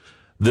 So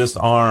this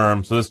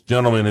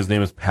gentleman, his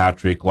name is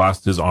Patrick,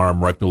 lost his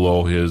arm right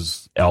below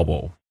his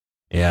elbow.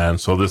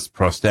 And so this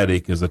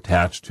prosthetic is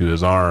attached to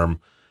his arm.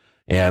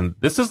 And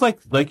this is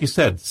like you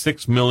said,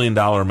 $6 million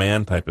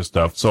man type of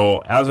stuff. So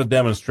as a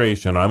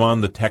demonstration, I'm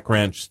on the Tech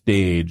Ranch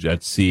stage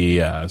at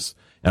CES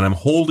and I'm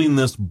holding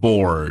this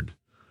board.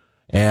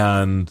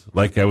 And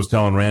like I was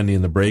telling Randy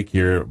in the break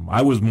here,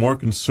 I was more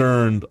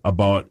concerned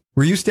about.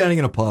 Were you standing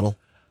in a puddle?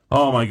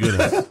 Oh my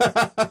goodness.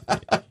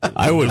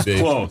 I would be.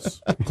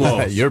 Close.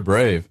 You're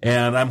brave.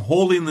 And I'm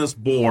holding this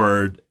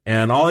board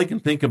and all I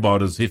can think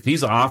about is if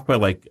he's off by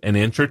like an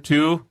inch or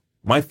two,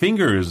 my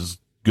finger is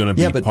going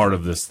to be part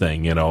of this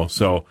thing,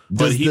 so,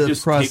 but he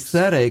just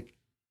prosthetic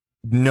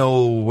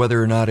know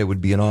whether or not it would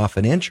be an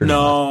inch or not?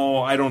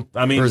 No, I don't.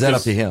 I mean, or is that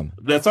up to him?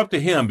 That's up to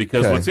him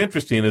because what's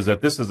interesting is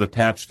that this is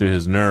attached to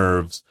his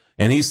nerves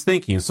and he's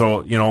thinking.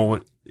 So,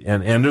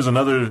 and there's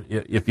another,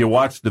 if you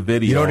watch the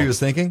video. You know what he was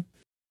thinking?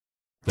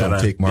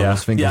 Don't take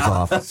Marlo's fingers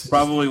off. That's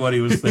probably what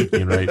he was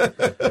thinking, right?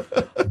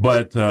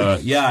 But,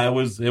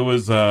 it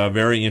was a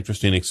very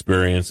interesting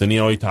experience. And,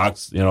 he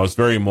talks, it's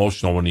very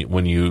emotional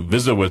when you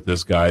visit with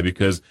this guy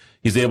because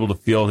he's able to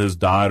feel his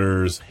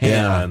daughter's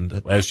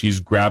hand as she's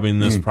grabbing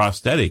this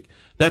prosthetic.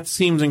 That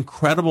seems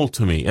incredible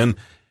to me. And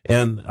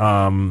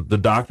the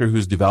doctor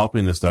who's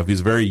developing this stuff, he's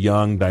a very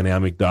young,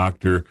 dynamic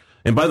doctor.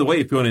 And by the way,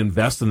 if you want to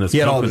invest in this he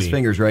had all of his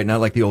fingers, right? Not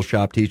like the old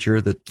shop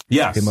teacher that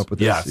came up with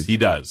this. Yes, he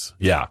does.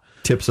 Yeah.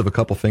 Tips of a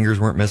couple fingers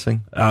weren't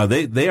missing?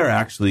 They are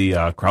actually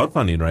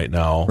crowdfunding right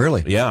now.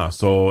 Really? Yeah.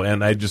 So,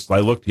 and I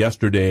looked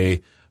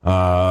yesterday,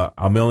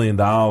 $1 million,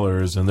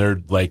 and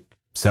they're like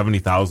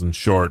 70,000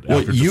 short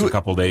after just a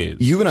couple days.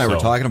 You and I were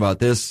talking about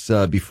this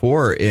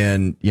before,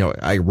 and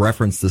I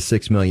referenced the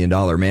 $6 million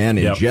man,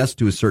 and just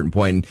to a certain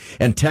point,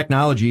 and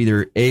technology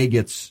either A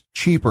gets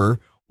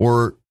cheaper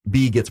or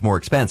B gets more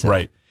expensive.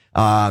 Right.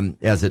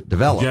 As it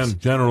develops.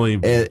 Generally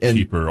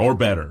cheaper or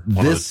better.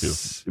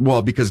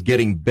 Well, because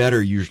getting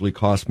better usually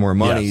costs more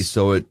money,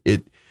 so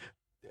it's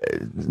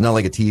not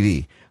like a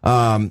TV.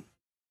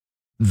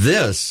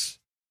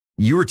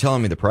 You were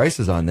telling me the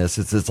prices on this.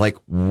 It's like,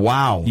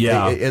 wow.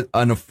 Yeah.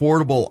 An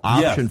affordable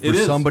option for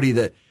somebody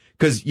that,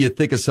 because you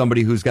think of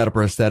somebody who's got a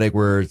prosthetic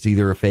where it's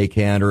either a fake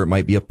hand or it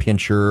might be a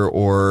pincher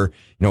or,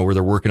 where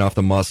they're working off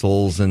the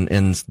muscles and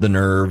the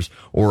nerves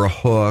or a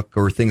hook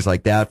or things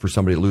like that for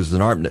somebody that loses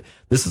an arm.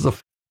 This is a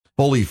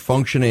fully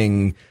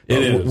functioning.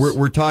 It is.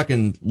 We're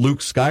talking Luke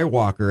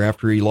Skywalker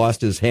after he lost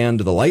his hand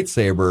to the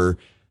lightsaber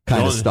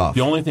kind of stuff.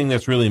 The only thing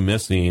that's really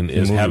missing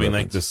is having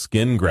like the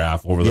skin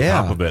graft over the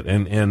top of it.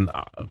 And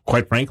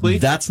quite frankly,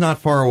 that's not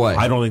far away.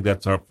 I don't think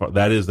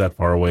that is that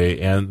far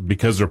away. And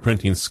because they're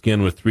printing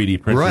skin with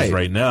 3D printers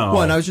right now.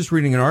 Well, and I was just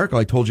reading an article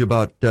I told you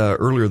about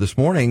earlier this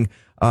morning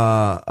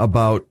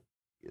about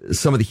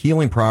some of the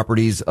healing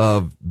properties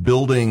of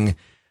building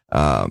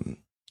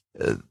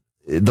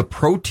the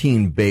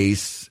protein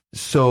base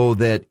so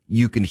that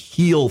you can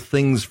heal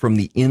things from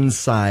the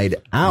inside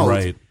out.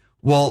 Right.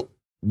 Well,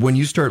 when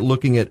you start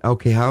looking at,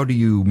 how do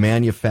you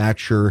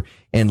manufacture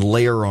and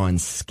layer on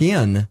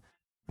skin,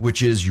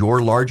 which is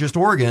your largest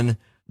organ,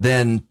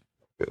 then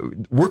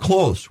we're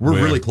close.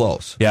 We're really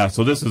close. Yeah.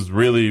 So this is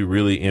really,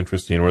 really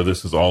interesting where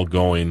this is all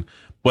going,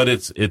 but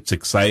it's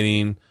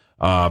exciting.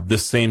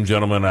 This same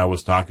gentleman I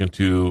was talking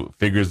to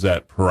figures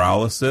that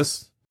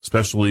paralysis,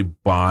 especially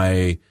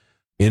by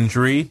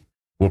injury,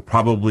 will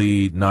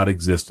probably not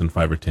exist in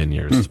 5 or 10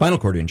 years. Spinal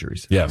cord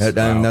injuries. Yes.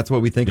 And that's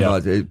what we think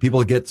about.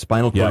 People get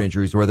spinal cord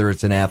injuries, whether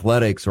it's in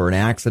athletics or an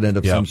accident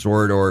of some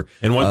sort, or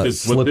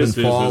slip and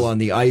fall on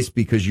the ice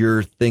because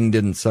your thing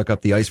didn't suck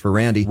up the ice for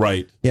Randy.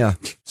 Right. Yeah.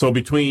 So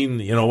between,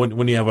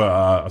 when you have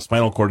a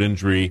spinal cord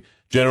injury,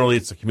 generally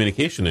it's a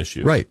communication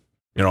issue. Right.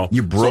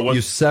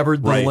 You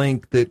severed the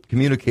link that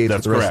communicates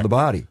with the rest of the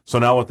body. So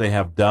now what they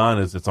have done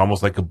is it's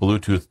almost like a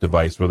Bluetooth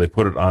device where they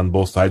put it on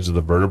both sides of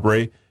the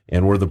vertebrae,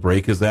 and where the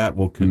brake is at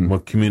will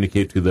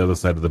communicate to the other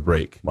side of the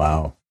brake.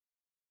 Wow.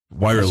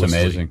 Wirelessly. That's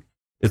amazing.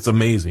 It's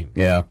amazing.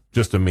 Yeah.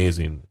 Just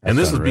amazing. And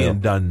this is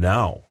being done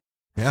now.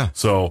 Yeah.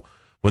 So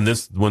when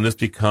this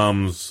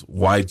becomes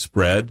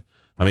widespread,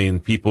 I mean,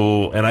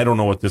 people, and I don't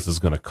know what this is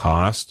going to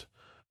cost,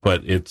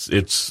 but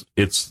it's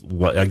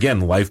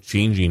again,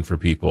 life-changing for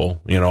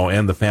people,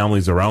 and the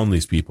families around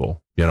these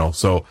people,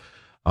 so,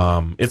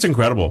 it's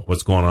incredible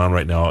what's going on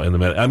right now in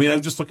the I mean,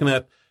 I'm just looking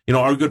at,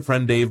 our good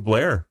friend Dave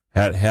Blair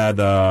had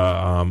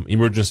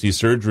emergency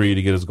surgery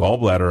to get his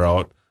gallbladder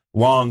out.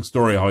 Long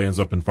story how he ends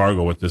up in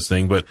Fargo with this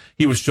thing, but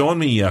he was showing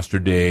me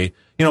yesterday,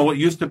 what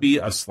used to be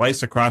a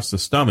slice across the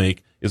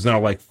stomach is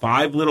now like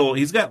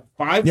he's got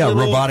 5 little,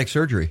 robotic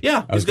surgery.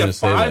 Yeah, he's got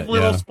 5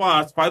 little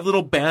spots, 5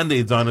 little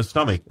Band-Aids on his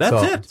stomach.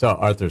 That's it. It's all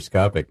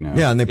arthroscopic now.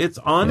 Yeah, and it's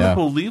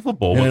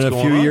unbelievable. And in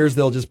a few years,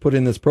 they'll just put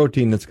in this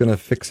protein that's going to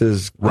fix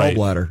his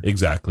gallbladder.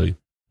 Exactly.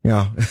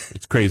 Yeah.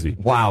 It's crazy.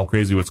 Wow.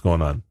 Crazy what's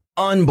going on.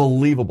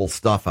 Unbelievable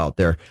stuff out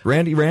there.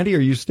 Randy, are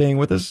you staying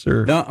with us?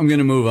 Or? No, I'm going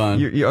to move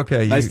on.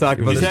 Okay. Nice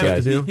talking to you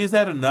guys. He's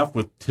had enough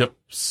with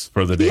tips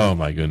for the day. Oh,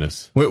 my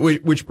goodness.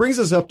 Which brings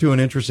us up to an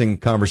interesting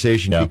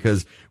conversation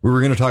because we were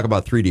going to talk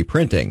about 3D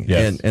printing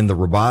and the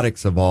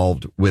robotics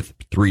involved with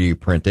 3D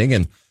printing.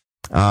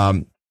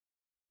 And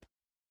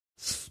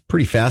it's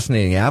pretty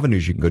fascinating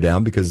avenues you can go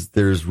down because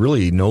there's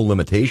really no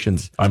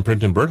limitations. I'm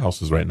printing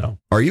birdhouses right now.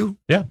 Are you?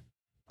 Yeah,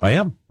 I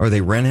am. Are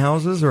they wren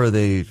houses or are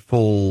they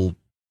full...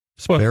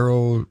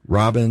 Sparrow,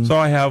 robin. So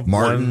I have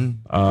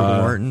martin,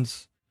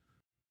 martins.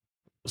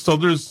 So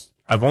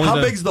I've only.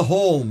 How big's the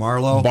hole,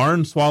 Marlo?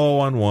 Barn swallow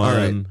on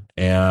one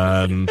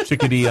and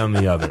chickadee on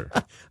the other.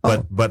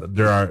 But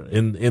there are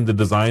in the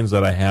designs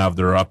that I have,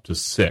 there are up to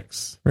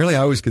 6. Really, I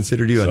always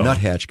considered you a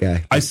nuthatch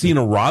guy. I seen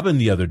a robin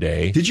the other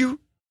day. Did you?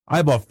 I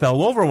about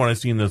fell over when I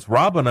seen this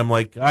robin. I'm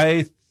like,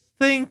 I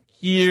think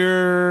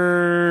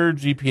your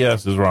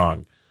GPS is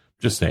wrong.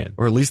 Just saying.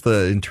 Or at least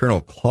the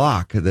internal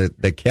clock,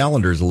 the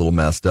calendar's a little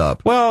messed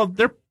up. Well,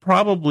 they're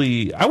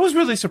probably, I was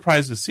really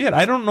surprised to see it.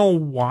 I don't know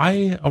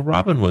why a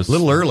robin was a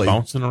little early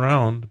bouncing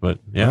around, but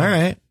yeah. All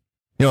right.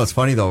 It's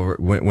funny though,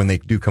 when they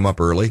do come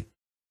up early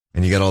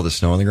and you get all the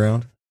snow on the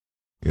ground,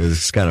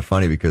 it's kind of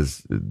funny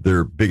because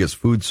their biggest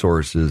food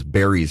source is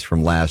berries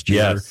from last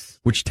year,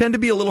 which tend to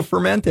be a little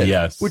fermented,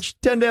 which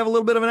tend to have a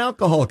little bit of an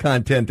alcohol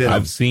content in them.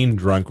 I've seen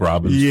drunk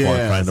robins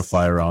trying to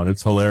fly around.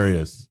 It's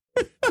hilarious.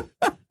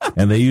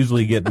 And they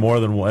usually get more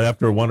than one.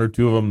 After 1 or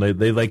 2 of them,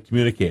 they like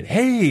communicate.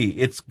 Hey,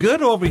 it's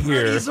good over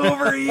here. He's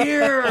over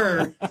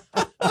here.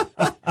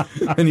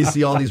 And you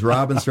see all these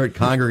robins start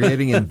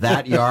congregating in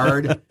that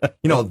yard.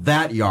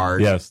 That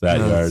yard. Yes, that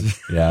yard.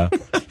 Yeah.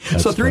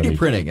 So 3D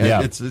printing.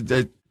 Yeah. It's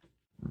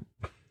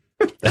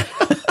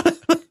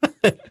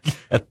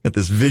got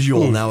this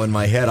visual now in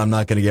my head. I'm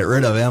not going to get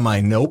rid of. Am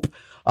I? Nope.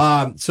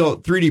 So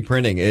 3D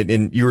printing,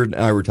 and you and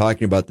I were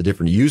talking about the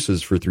different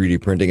uses for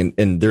 3D printing,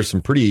 and there's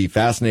some pretty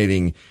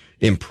fascinating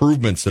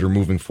improvements that are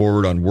moving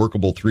forward on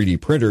workable 3D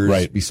printers.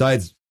 Right.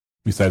 Besides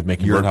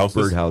making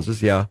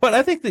birdhouses. Yeah. But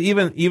I think that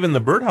even the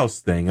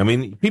birdhouse thing, I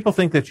mean, people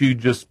think that you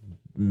just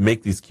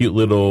make these cute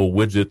little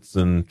widgets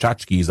and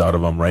tchotchkes out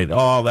of them, right?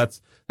 Oh,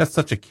 that's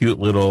such a cute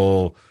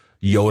little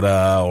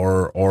Yoda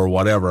or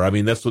whatever. I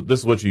mean, this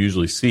is what you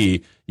usually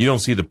see. You don't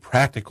see the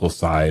practical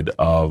side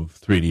of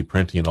 3D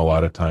printing a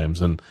lot of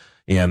times. And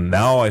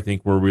now I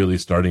think we're really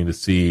starting to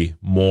see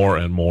more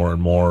and more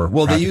and more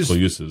practical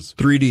uses.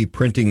 3D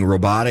printing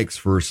robotics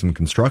for some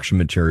construction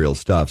material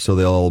stuff. So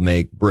they'll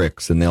make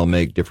bricks and they'll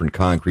make different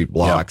concrete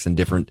blocks and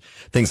different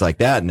things like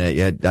that. And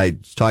I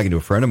was talking to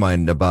a friend of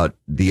mine about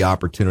the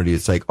opportunity.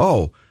 It's like,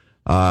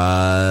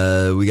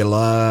 we get a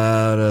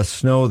lot of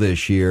snow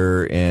this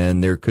year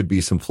and there could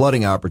be some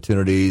flooding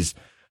opportunities.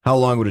 How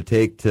long would it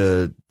take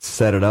to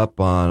set it up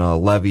on a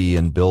levee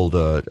and build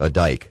a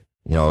dike?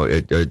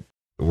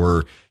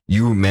 Or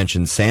you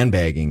mentioned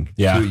sandbagging.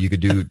 Yeah. You could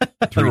do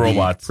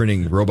 3D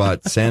printing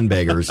robot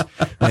sandbaggers.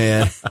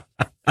 And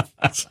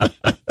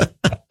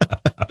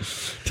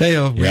tell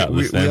you, we ought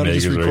to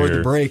just record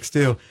the breaks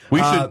too.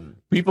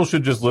 People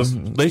should just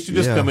listen. They should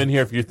just come in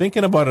here. If you're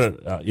thinking about it,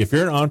 if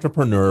you're an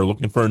entrepreneur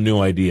looking for a new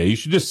idea, you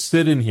should just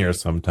sit in here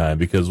sometime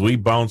because we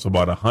bounce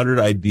about 100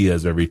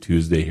 ideas every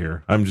Tuesday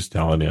here. I'm just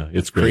telling you,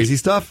 it's great. Crazy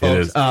stuff,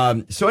 folks.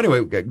 It is. So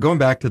anyway, going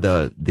back to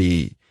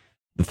the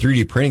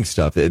 3D printing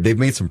stuff, they've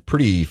made some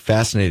pretty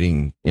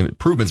fascinating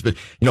improvements. But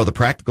the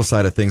practical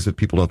side of things that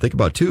people don't think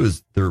about too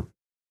is they're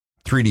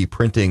 3D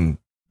printing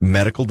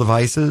medical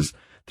devices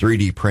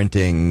 3D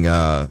printing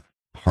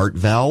heart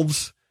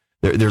valves.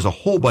 There's a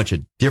whole bunch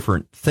of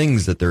different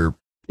things that they're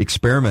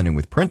experimenting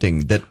with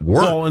printing that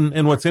work. Well,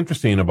 and what's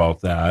interesting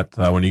about that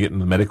when you get in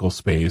the medical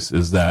space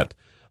is that,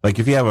 like,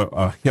 if you have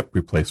a hip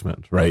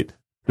replacement, right?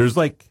 There's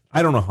like,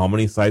 I don't know how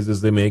many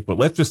sizes they make, but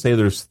let's just say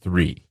there's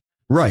 3.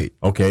 Right.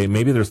 Okay.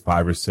 Maybe there's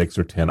 5 or 6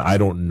 or 10. I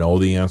don't know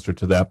the answer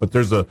to that, but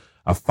there's a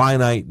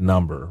finite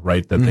number,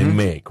 right, that they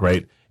make,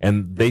 right?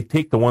 And they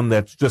take the one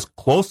that's just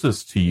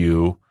closest to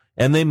you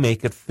and they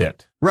make it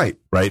fit. Right.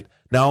 Right.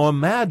 Now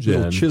imagine.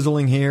 Little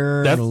chiseling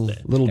here,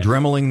 little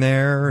dremeling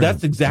there.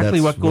 That's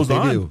exactly what goes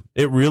on. Do.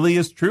 It really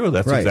is true.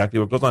 That's exactly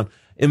what goes on.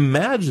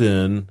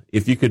 Imagine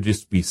if you could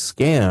just be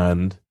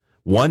scanned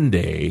one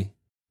day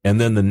and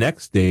then the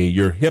next day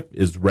your hip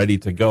is ready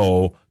to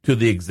go to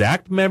the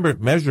exact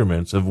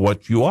measurements of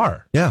what you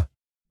are. Yeah.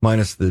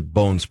 Minus the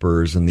bone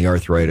spurs and the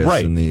arthritis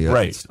and the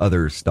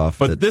other stuff.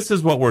 But this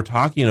is what we're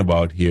talking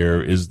about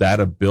here, is that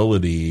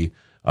ability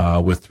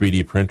with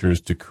 3D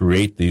printers to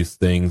create these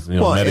things,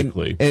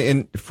 medically.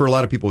 And for a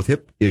lot of people with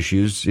hip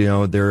issues,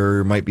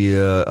 there might be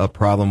a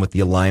problem with the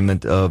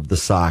alignment of the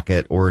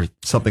socket or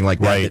something like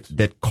that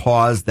that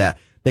caused that.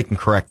 They can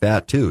correct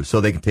that too. So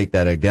they can take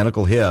that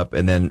identical hip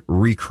and then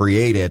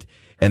recreate it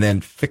and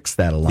then fix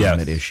that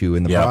alignment issue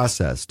in the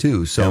process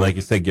too. So, and like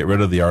you said, get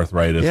rid of the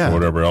arthritis or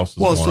whatever else is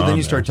going on. Well, so then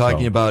you start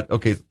talking about,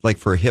 okay, like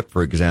for a hip,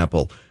 for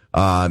example,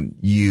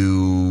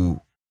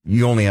 you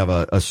only have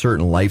a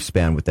certain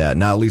lifespan with that.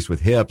 Now, at least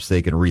with hips,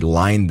 they can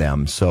reline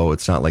them. So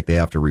it's not like they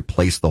have to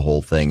replace the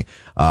whole thing.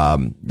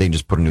 They can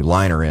just put a new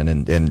liner in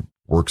and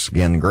works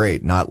again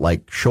great. Not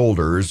like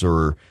shoulders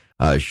or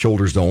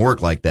shoulders don't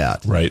work like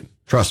that. Right.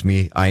 Trust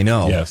me, I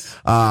know. Yes.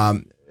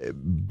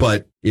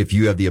 But if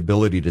you have the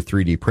ability to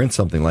 3D print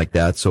something like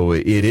that, so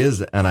it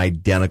is an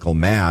identical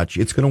match,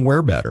 it's going to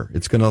wear better.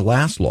 It's going to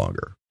last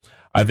longer.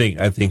 I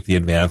think the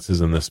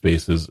advances in this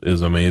space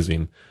is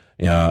amazing.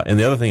 And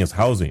the other thing is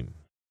housing.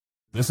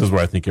 This is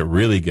where I think it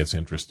really gets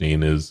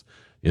interesting is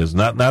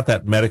not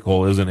that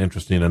medical isn't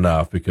interesting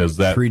enough, because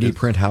that 3D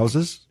print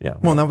houses. Yeah.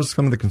 Well, that was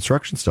some of the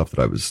construction stuff that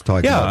I was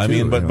talking about. Yeah. I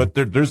mean, but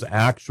there's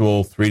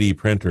actual 3D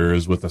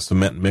printers with a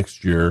cement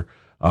mixture,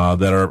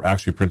 that are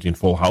actually printing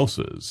full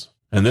houses.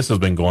 And this has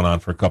been going on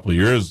for a couple of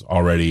years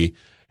already.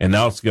 And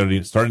now it's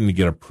starting to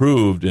get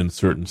approved in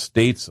certain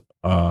states,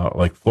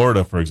 like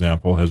Florida, for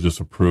example, has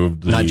just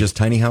approved not just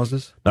tiny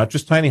houses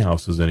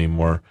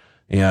anymore.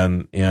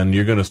 And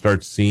you're going to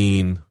start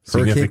seeing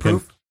significant.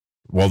 Hurricane-proof?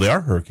 Well, they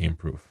are hurricane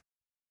proof.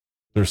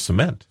 They're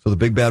cement. So the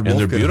big bad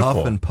wolf can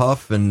huff and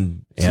puff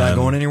and it's not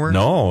going anywhere?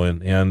 No.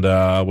 And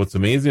what's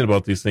amazing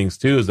about these things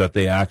too is that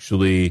they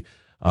actually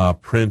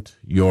print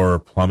your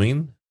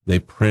plumbing. They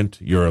print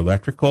your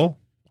electrical.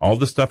 All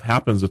this stuff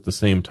happens at the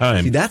same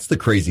time. See, that's the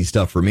crazy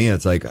stuff for me.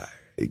 It's like,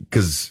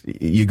 because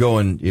you go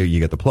and you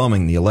get the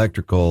plumbing, the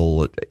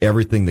electrical,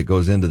 everything that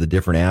goes into the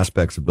different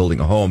aspects of building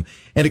a home,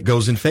 and it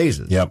goes in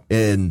phases. Yep.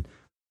 And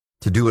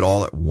to do it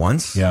all at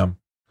once. Yeah.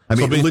 I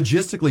mean,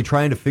 logistically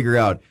trying to figure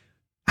out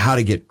how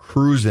to get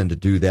crews in to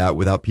do that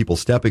without people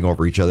stepping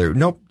over each other.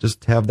 Nope.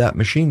 Just have that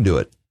machine do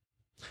it.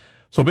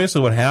 So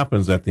basically what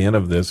happens at the end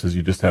of this is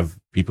you just have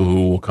people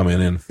who will come in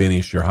and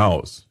finish your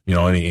house,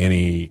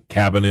 any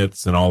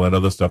cabinets and all that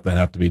other stuff that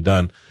have to be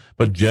done.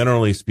 But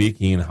generally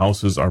speaking,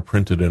 houses are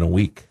printed in a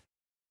week.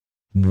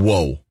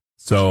 Whoa.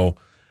 So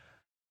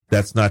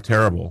that's not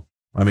terrible.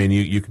 I mean,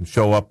 you can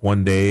show up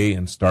one day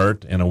and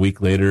start, and a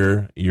week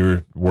later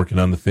you're working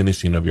on the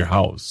finishing of your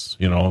house.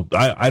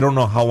 I don't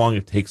know how long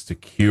it takes to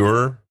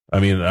cure. I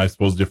mean, I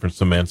suppose different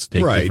cements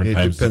take different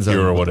times to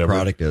cure or whatever. The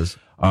product is.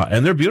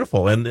 And they're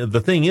beautiful. And the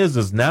thing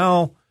is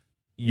now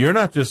you're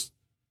not just,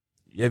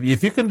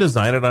 if you can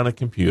design it on a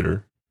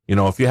computer,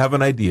 if you have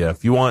an idea,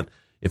 if you want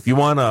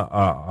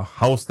a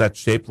house that's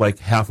shaped like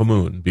half a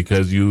moon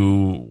because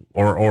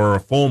or a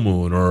full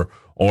moon or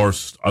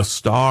a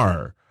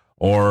star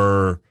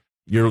or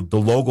the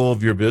logo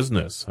of your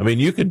business. I mean,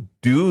 you could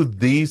do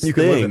these things. You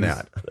could live in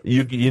that.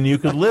 You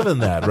could live in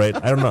that, right?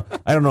 I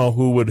don't know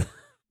who would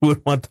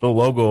want the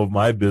logo of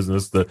my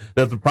business. The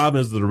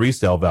problem is the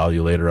resale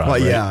value later on. Well,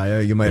 right? yeah,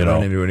 you might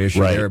run into an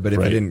issue there, but if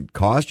it didn't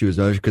cost you as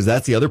much, because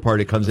that's the other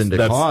part it comes into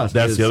cost.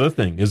 That's the other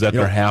thing, is that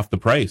they're half the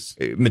price.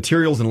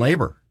 Materials and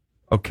labor.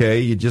 Okay,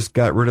 you just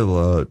got rid of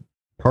the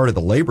part of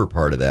the labor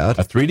part of that.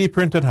 A 3D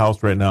printed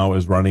house right now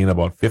is running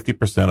about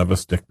 50% of a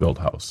stick-built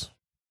house.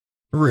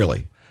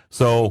 Really?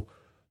 So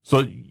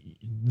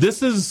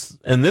this is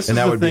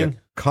the thing. Be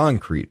a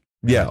concrete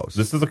house.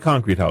 This is a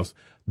concrete house.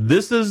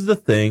 This is the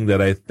thing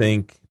that I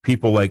think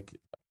people like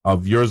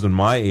of yours and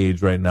my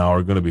age right now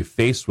are going to be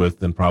faced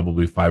with in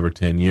probably 5 or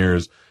 10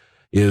 years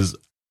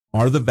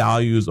are the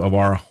values of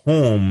our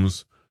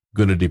homes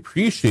going to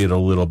depreciate a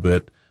little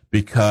bit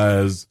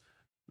because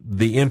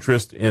the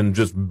interest in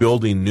just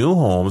building new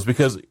homes,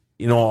 because,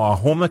 a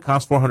home that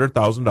costs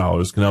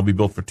 $400,000 can now be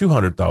built for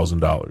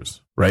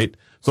 $200,000, right?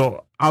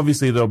 So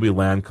obviously there'll be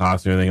land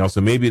costs and everything else,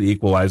 and maybe it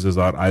equalizes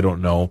out. I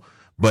don't know.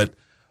 But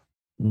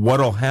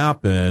what'll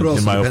happen, But it also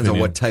in my depends opinion, on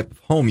what type of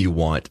home you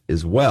want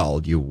as well.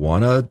 Do you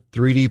want a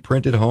 3D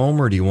printed home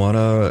or do you want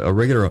a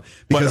regular home?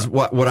 Because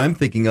what I'm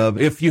thinking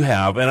of, if you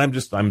have, and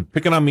I'm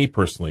picking on me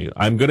personally,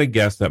 I'm going to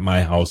guess that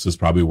my house is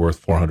probably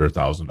worth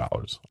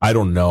 $400,000. I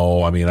don't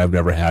know. I mean, I've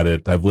never had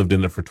it. I've lived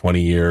in it for 20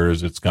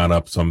 years. It's gone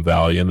up some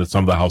value, and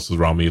some of the houses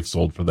around me have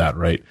sold for that,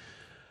 right?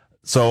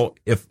 So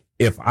if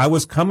I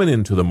was coming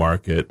into the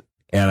market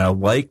and I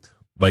liked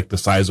like the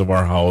size of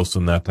our house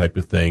and that type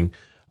of thing,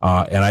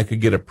 and I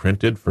could get it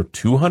printed for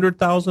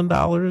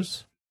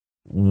 $200,000,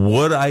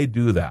 would I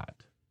do that?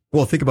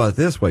 well, think about it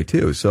this way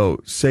too. So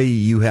say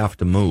you have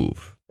to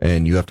move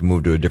and you have to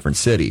move to a different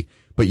city,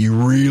 but you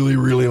really,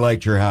 really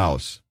liked your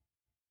house.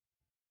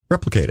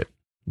 Replicate it.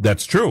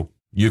 That's true.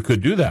 You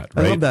could do that,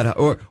 right? I love that.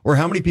 Or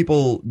how many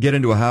people get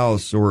into a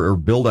house or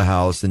build a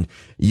house and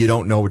you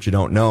don't know what you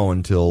don't know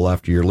until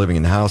after you're living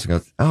in the house and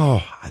go,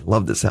 oh, I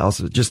love this house.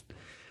 It just,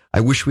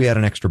 I wish we had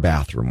an extra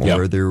bathroom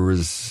or there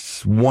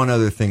was one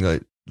other thing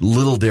a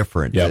little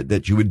different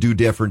that you would do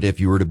different if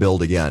you were to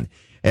build again.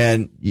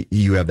 And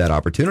you have that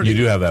opportunity. You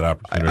do have that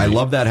opportunity. I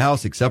love that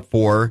house except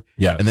for,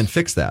 and then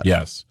fix that.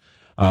 Yes.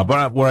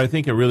 But what I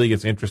think it really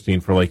gets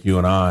interesting for like you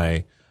and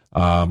I,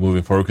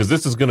 moving forward, because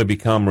this is going to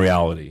become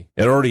reality.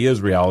 It already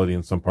is reality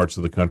in some parts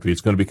of the country.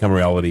 It's going to become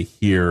reality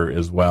here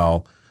as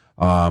well.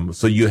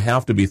 So you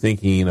have to be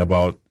thinking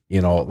about,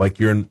 like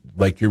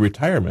your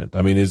retirement.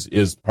 I mean,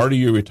 is part of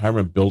your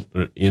retirement built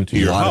into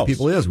your house? A lot of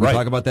people is. We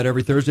talk about that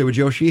every Thursday with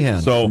Joe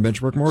Sheehan from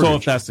Benchmark Mortgage. So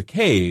if that's the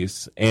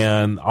case,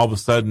 and all of a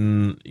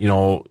sudden,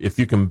 if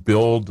you can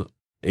build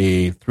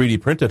a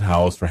 3D printed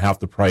house for half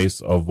the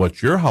price of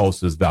what your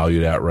house is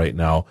valued at right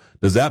now,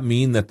 does that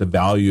mean that the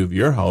value of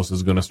your house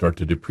is going to start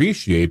to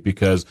depreciate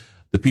because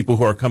the people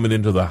who are coming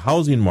into the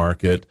housing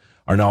market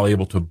are now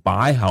able to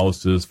buy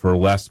houses for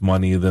less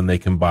money than they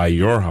can buy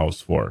your house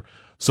for?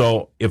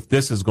 So if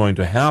this is going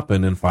to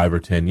happen in 5 or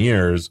 10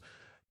 years,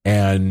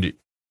 and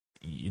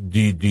do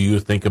you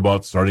think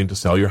about starting to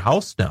sell your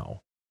house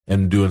now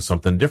and doing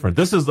something different?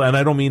 And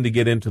I don't mean to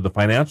get into the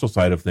financial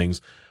side of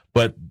things,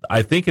 but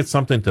I think it's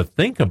something to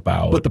think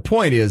about. But the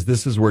point is,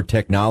 this is where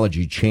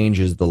technology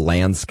changes the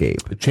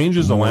landscape. It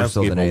changes the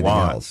landscape a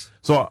lot. Else.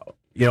 So,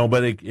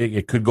 but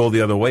it could go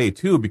the other way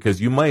too,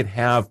 because you might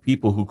have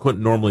people who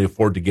couldn't normally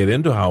afford to get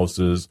into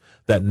houses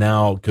that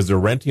now, because they're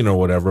renting or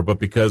whatever, but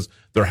because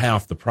they're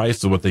half the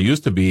price of what they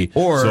used to be.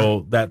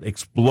 So that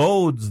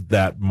explodes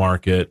that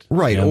market.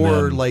 Right.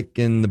 Or like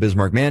in the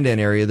Bismarck-Mandan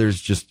area,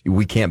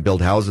 we can't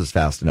build houses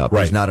fast enough.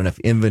 There's not enough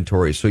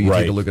inventory. So you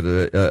take a look at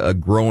a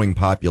growing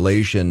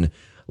population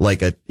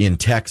like in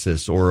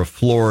Texas or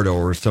Florida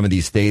or some of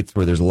these states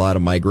where there's a lot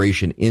of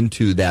migration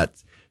into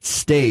that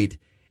state.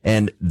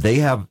 And they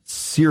have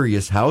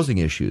serious housing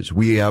issues.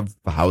 We have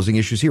housing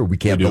issues here. We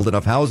can't build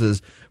enough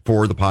houses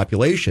for the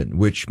population,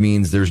 which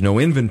means there's no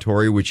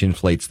inventory, which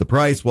inflates the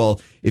price. Well,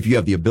 if you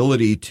have the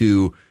ability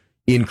to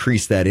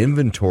increase that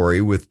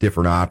inventory with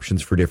different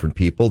options for different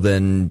people,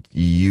 then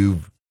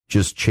you've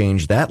just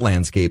changed that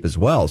landscape as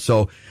well.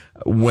 So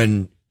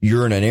when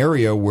you're in an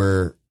area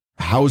where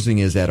housing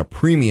is at a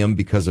premium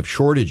because of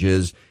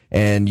shortages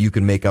and you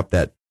can make up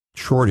that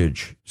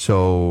shortage,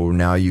 so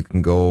now you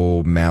can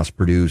go mass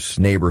produce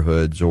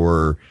neighborhoods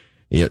so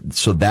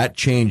that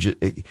change.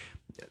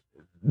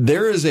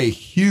 There is a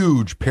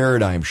huge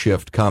paradigm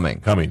shift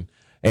coming.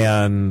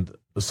 And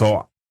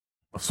so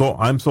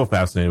I'm so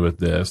fascinated with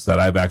this that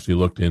I've actually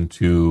looked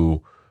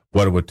into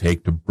what it would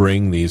take to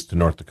bring these to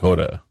North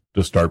Dakota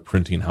to start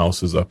printing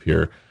houses up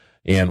here.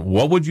 And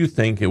what would you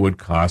think it would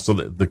cost? So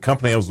the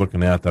company I was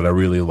looking at that I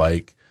really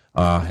like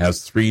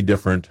has 3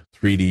 different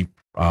 3D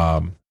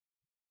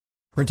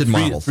printed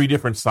models, 3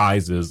 different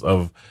sizes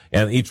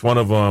and each one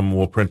of them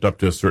will print up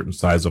to a certain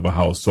size of a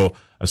house. So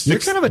you're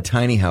kind of a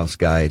tiny house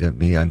guy to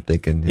me, I'm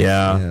thinking.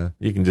 Yeah.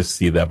 You can just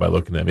see that by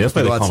looking at me. That's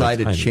why they go call outside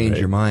me tiny, to change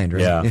your mind,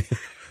 right?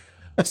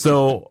 Yeah.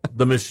 So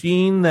the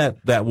machine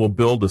that will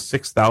build a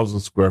 6,000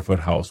 square foot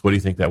house, what do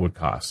you think that would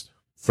cost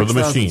for the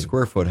machine? 6,000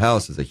 square foot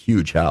house is a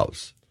huge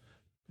house.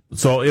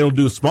 So it'll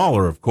do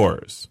smaller, of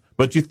course.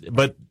 But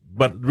the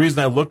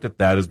reason I looked at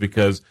that is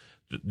because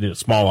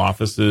small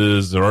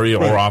offices or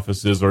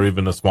offices or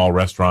even a small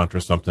restaurant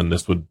or something,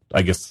 this would,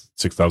 I guess,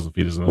 6,000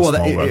 feet isn't a small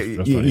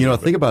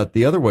restaurant. Think about it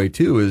the other way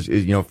too is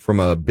from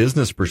a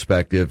business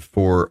perspective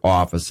for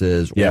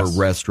offices or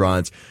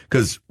restaurants,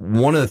 because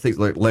one of the things,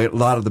 like a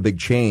lot of the big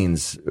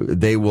chains,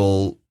 they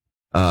will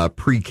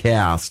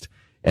precast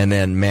and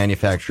then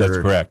manufacture.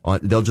 That's correct.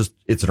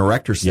 It's an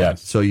erector set.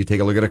 Yes. So you take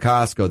a look at a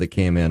Costco that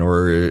came in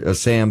or a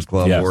Sam's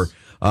Club or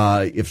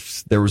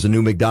if there was a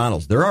new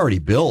McDonald's, they're already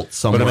built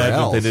somewhere else. But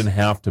imagine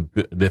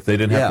if they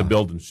didn't have to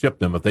build and ship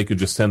them, if they could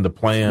just send the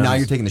plans. Now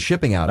you're taking the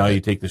shipping out of it. Now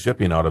you take the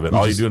shipping out of it.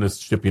 All you're doing is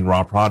shipping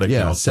raw product.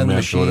 Send the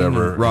machine,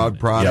 whatever, raw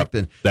product.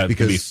 And that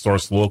can be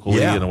sourced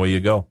locally and away you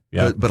go.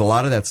 Yeah. But a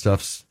lot of that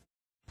stuff's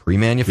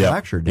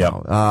pre-manufactured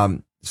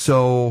now.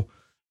 So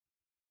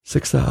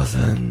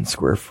 6,000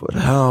 square foot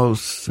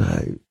house,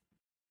 $1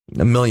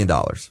 million.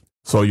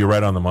 So you're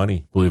right on the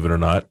money, believe it or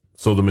not.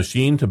 So the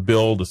machine to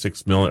build a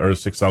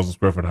 6,000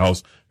 square foot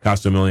house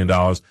costs $1 million,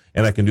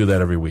 and I can do that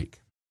every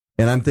week.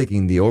 And I'm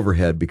thinking the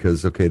overhead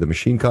because, okay, the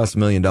machine costs $1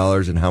 million,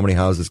 and how many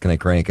houses can I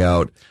crank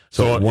out?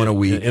 So one a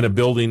week in a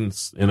building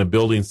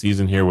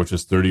season here, which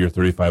is 30 or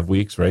 35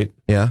 weeks, right?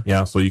 Yeah.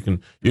 Yeah. So you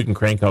can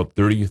crank out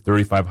 30,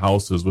 35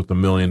 houses with $1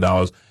 million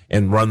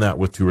and run that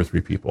with 2 or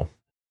 3 people.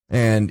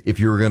 And if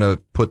you were going to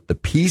put the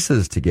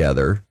pieces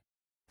together,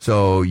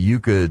 so you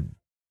could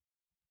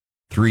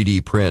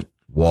 3D print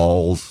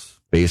walls,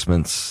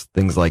 basements,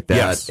 things like that.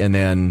 Yes. And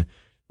then,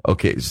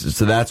 okay,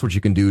 so that's what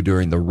you can do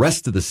during the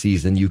rest of the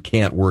season. You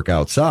can't work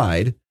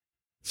outside.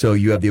 So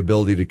you have the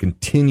ability to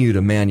continue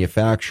to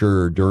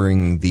manufacture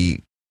during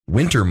the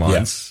winter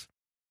months.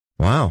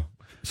 Yes. Wow.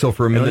 So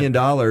for $1 million,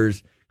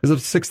 because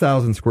of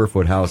 6,000 square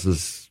foot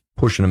houses,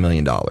 pushing $1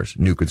 million,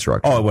 new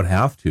construction. Oh, I would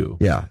have to.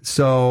 Yeah.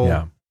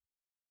 So,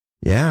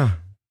 yeah.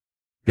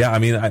 I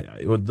mean,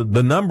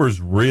 the numbers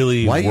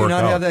really. Why do you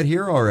not out. have that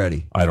here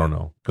already? I don't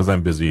know, because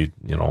I'm busy,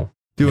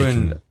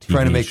 trying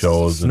to make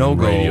shows snow and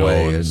go radio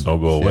away and snow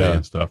go away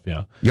and stuff.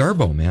 Yeah,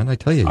 Yarbo, man, I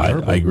tell you,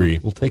 Yarbo, I agree.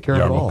 We'll take care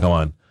Yarbo, of it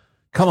all.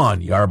 Come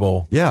on,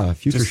 Yarbo. Yeah,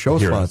 future Just show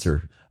hear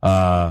sponsor.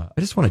 I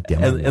just want to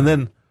demo. And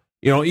then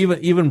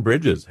even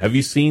bridges. Have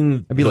you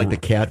seen? It'd be like the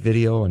cat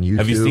video on YouTube.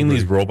 Have you seen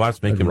these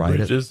robots making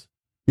bridges?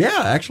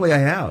 Yeah, actually, I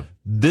have.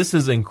 This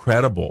is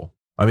incredible.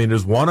 I mean,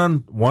 there's one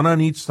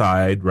on each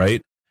side,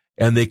 right?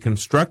 And they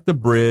construct the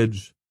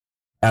bridge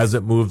as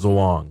it moves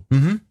along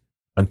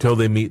until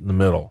they meet in the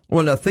middle.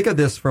 Well, now think of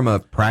this from a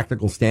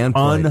practical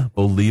standpoint.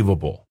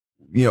 Unbelievable.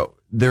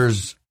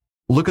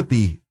 Look at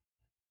the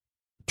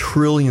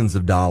trillions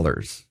of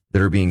dollars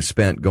that are being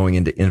spent going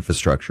into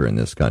infrastructure in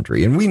this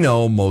country. And we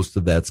know most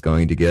of that's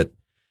going to get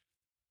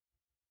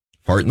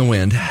fart in the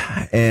wind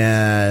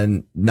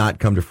and not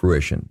come to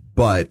fruition.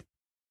 But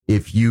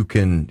if you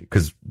can,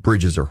 because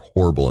bridges are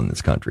horrible in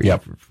this country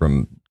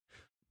from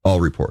all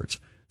reports.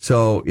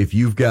 So if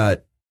you've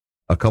got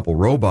a couple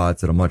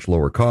robots at a much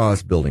lower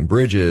cost building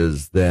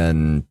bridges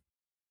then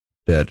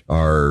that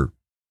are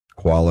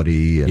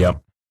quality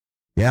and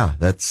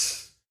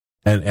that's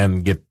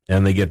and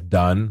they get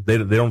done. They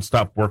don't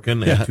stop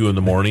working at 2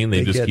 a.m.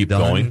 They just keep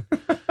going.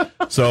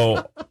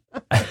 So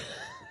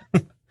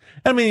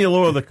I mean, you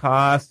lower the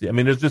cost. I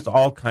mean, there's just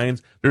all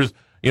kinds. There's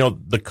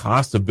the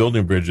cost of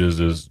building bridges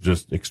is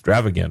just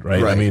extravagant,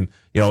 right? I mean,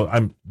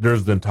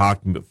 there's been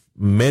talk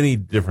many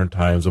different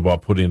times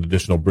about putting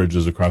additional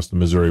bridges across the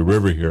Missouri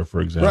River here,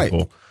 for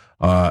example.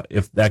 Right.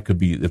 If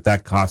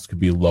that cost could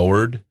be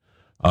lowered,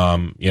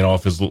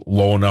 if it's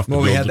low enough to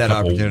build we had that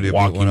opportunity to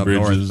put one up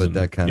bridges north, but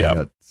that kind of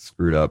got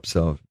screwed up.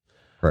 So,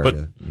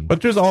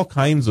 but there's all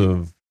kinds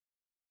of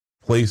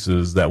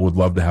places that would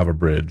love to have a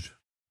bridge,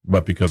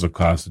 but because of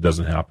cost, it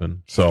doesn't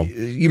happen. So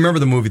you remember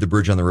the movie The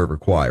Bridge on the River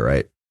Kwai,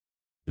 right?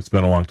 It's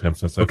been a long time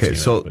since I've seen it.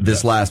 So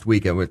this last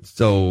weekend,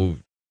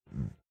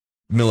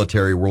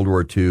 military, World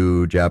War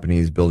II,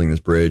 Japanese building this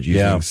bridge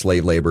using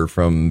slave labor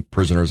from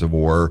prisoners of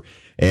war.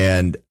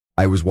 And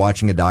I was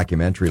watching a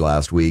documentary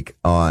last week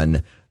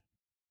on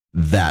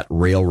that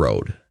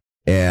railroad,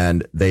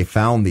 and they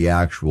found the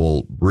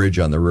actual bridge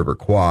on the River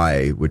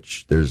Kwai,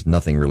 which there's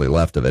nothing really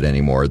left of it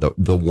anymore.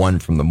 The one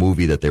from the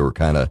movie that they were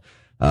kind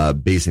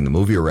of basing the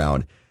movie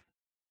around.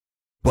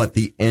 But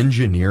the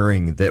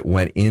engineering that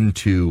went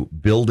into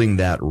building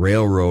that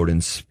railroad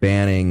and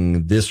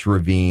spanning this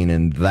ravine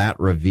and that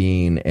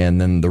ravine and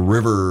then the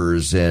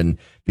rivers, and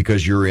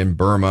because you're in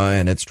Burma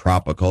and it's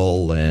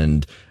tropical,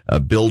 and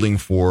building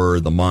for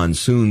the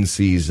monsoon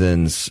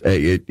seasons,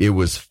 it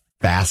was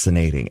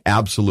fascinating,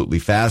 absolutely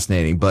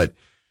fascinating. But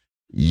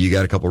you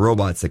got a couple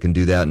robots that can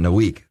do that in a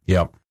week.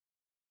 Yep.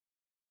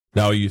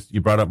 Now you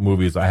brought up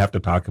movies. I have to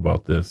talk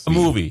about this. A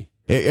movie.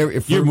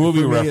 Your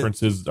movie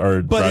references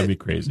drive me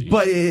crazy.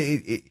 But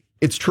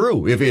it's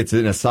true. If it's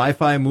in a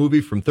sci-fi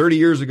movie from 30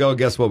 years ago,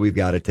 guess what? We've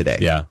got it today.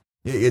 Yeah.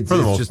 For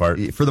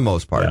the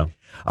most part.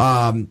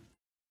 Yeah.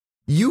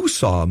 You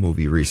saw a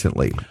movie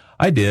recently.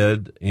 I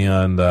did,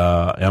 and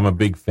I'm a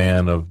big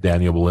fan of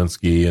Daniel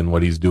Belinsky and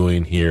what he's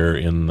doing here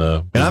in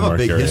the And I'm a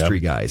big history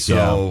guy,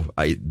 so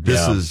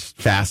this is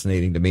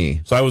fascinating to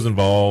me. So I was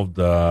involved.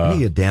 I need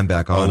to get Dan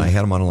back on. I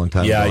had him on a long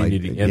time ago.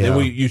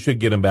 You should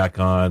get him back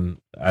on.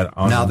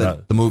 Now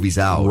that the movie's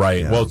out.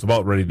 Right. Yeah. Well, it's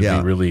about ready to be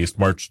released,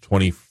 March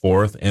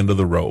 24th, End of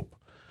the Rope.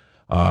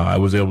 I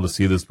was able to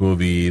see this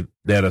movie.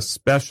 They had a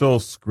special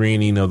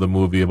screening of the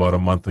movie about a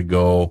month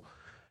ago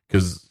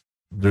because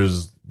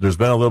there's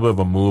been a little bit of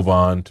a move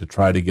on to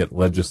try to get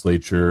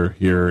legislature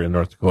here in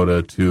North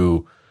Dakota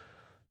to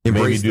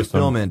embrace the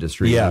film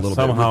industry a little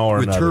somehow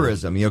bit with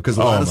tourism, because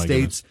a lot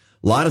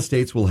of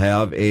states will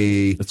have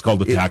it's called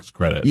the tax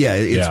credit.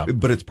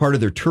 But it's part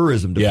of their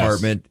tourism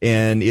department,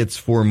 and it's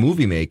for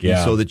movie making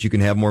so that you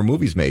can have more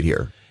movies made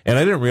here. And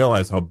I didn't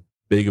realize how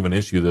big of an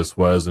issue this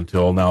was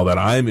until now that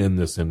I'm in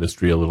this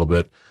industry a little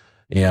bit.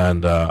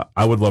 And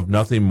I would love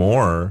nothing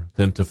more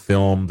than to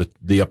film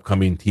the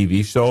upcoming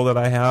TV show that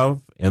I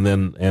have, and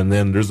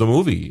then there's a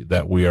movie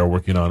that we are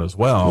working on as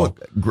well.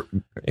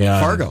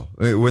 Fargo,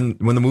 when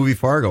the movie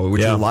Fargo,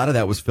 which a lot of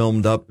that was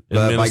filmed up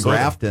by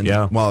Grafton,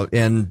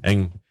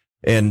 and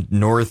and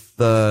north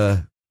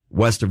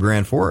west of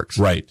Grand Forks.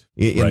 Right.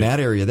 In that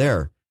area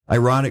there.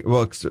 Ironic.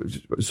 Well,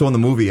 so in the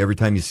movie, every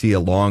time you see a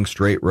long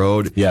straight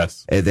road,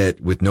 yes, that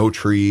with no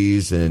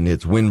trees and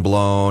it's wind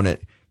blown,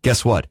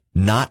 guess what?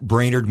 Not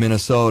Brainerd,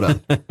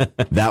 Minnesota.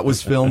 That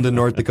was filmed in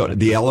North Dakota.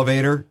 The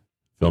Elevator,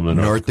 filmed in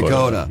North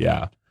Dakota.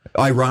 Yeah.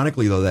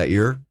 Ironically, though, that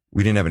year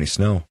we didn't have any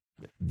snow.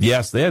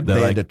 Yes, they had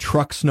to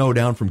truck snow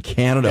down from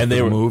Canada and for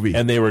the movie.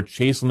 And they were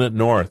chasing it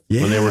north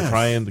when they were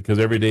trying, because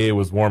every day it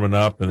was warming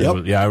up. And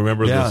I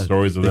remember the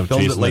stories of them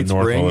chasing it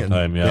north all the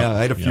time. Yeah,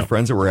 I had a few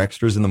friends that were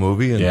extras in the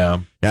movie. And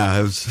it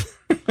was.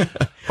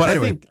 But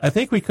anyway. I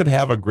think we could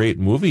have a great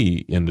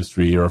movie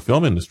industry or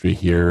film industry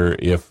here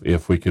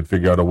if we could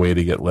figure out a way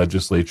to get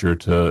legislature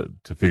to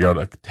figure out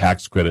a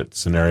tax credit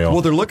scenario.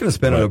 Well, they're looking to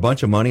spend a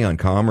bunch of money on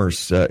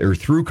commerce or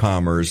through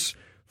commerce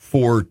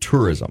for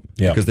tourism,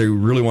 because they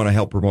really want to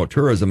help promote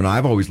tourism. And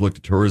I've always looked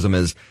at tourism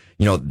as,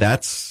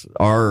 that's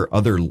our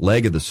other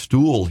leg of the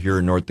stool here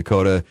in North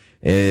Dakota.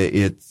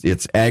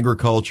 It's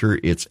agriculture,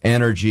 it's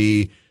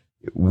energy.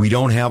 We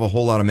don't have a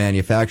whole lot of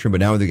manufacturing, but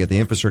now they get the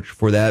infrastructure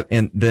for that.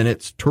 And then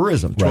it's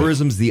tourism. Right.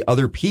 Tourism's the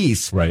other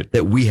piece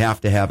that we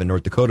have to have in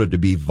North Dakota to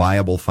be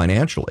viable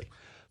financially.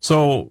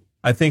 So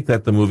I think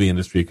that the movie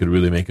industry could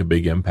really make a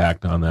big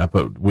impact on that,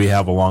 but we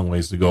have a long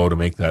ways to go to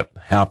make that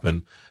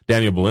happen.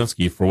 Daniel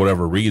Belinsky, for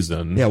whatever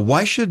reason. Yeah,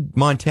 why should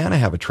Montana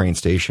have a train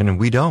station and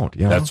we don't?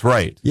 That's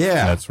right.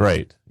 Yeah. That's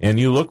right. And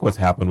you look what's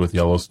happened with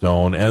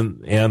Yellowstone and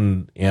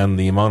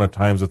the amount of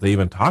times that they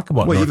even talk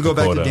about North Dakota. Well,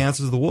 even go back to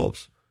Dances of the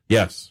Wolves.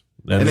 Yes.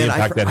 And the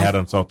impact that had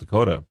on South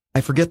Dakota.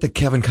 I forget the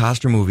Kevin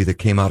Costner movie that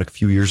came out a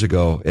few years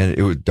ago, and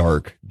it was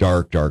dark.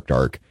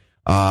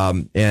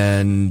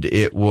 And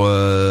it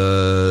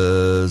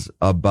was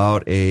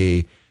about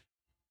a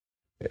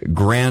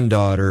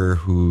granddaughter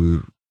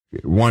who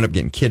wound up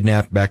getting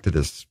kidnapped back to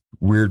this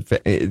weird,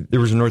 there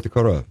was a North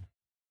Dakota,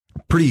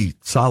 pretty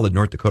solid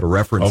North Dakota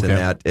reference in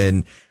that.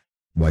 And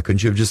why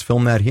couldn't you have just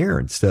filmed that here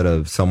instead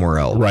of somewhere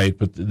else? Right.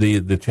 But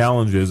the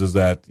challenge is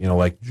that,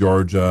 like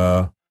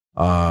Georgia,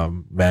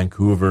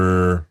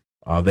 Vancouver,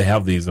 they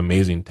have these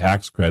amazing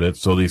tax credits.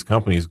 So these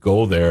companies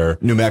go there,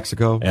 New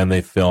Mexico, and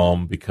they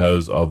film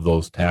because of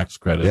those tax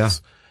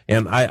credits. Yeah.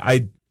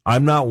 And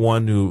I'm not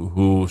one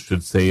who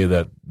should say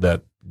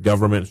that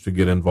government should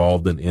get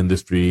involved in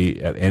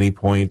industry at any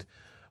point,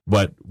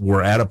 but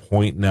we're at a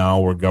point now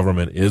where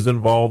government is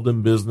involved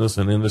in business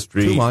and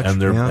industry. Too much,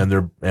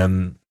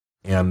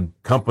 and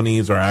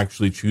companies are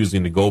actually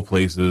choosing to go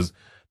places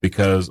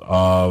because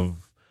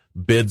of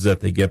bids that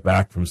they get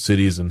back from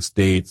cities and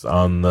states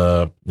on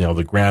the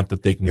grant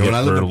that they can get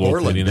for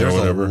locating or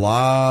whatever. There's a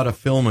lot of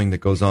filming that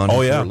goes on in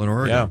Portland,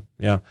 Oregon.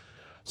 Yeah.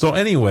 So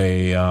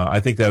anyway, I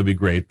think that would be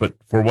great. But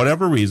for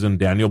whatever reason,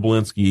 Daniel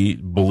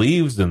Belinsky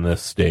believes in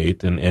this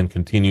state and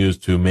continues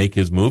to make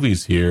his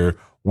movies here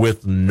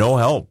with no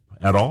help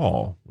at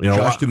all.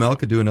 Josh Duhamel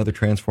could do another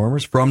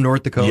Transformers from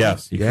North Dakota.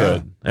 Yes, he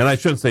could. And I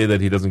shouldn't say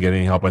that he doesn't get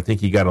any help. I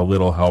think he got a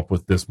little help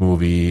with this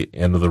movie,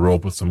 End of the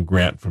Rope, with some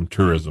grant from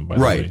tourism. By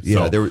the way.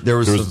 Yeah, so there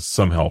was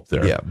some help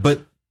there. Yeah,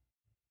 but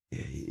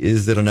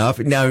is it enough?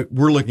 Now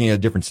we're looking at a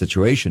different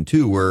situation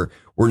too, where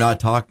we're not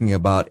talking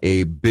about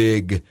a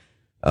big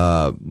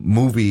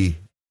movie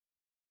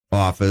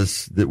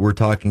office, that we're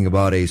talking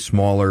about a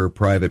smaller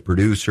private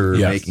producer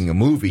making a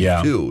movie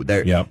too.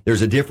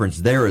 There's a difference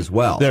there as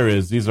well. There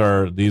is. These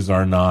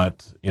are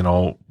not,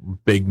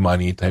 big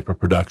money type of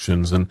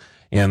productions. And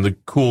the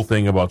cool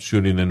thing about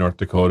shooting in North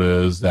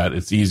Dakota is that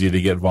it's easy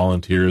to get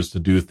volunteers to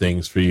do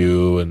things for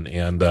you. And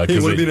hey,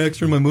 you want to be an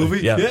extra in my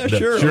movie?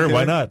 Sure. Sure. Okay.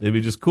 Why not? It'd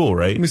be just cool,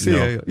 right? Let me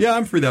see. Yeah,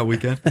 I'm free that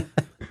weekend.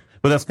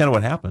 But that's kind of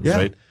what happens,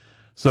 right?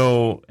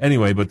 So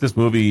anyway, but this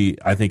movie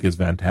I think is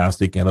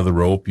fantastic. End of the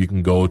Rope. You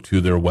can go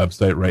to their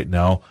website right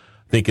now.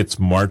 I think it's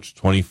March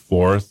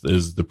 24th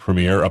is the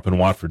premiere up in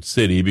Watford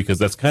City, because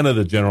that's kind of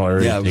the general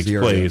area it takes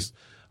place.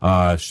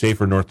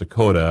 Schaefer, North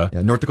Dakota.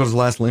 Yeah, North Dakota's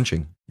last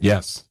lynching.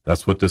 Yes,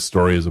 that's what this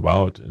story is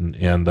about.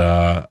 And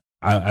I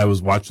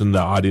was watching the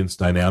audience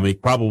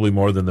dynamic probably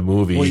more than the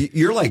movie. Well,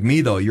 you're like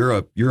me though. You're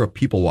a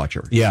people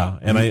watcher. Yeah,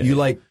 and you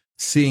like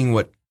seeing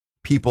what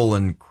people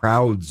and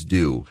crowds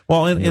do.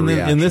 Well, in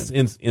this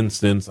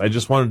instance, I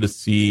just wanted to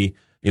see,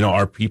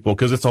 our people,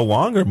 because it's a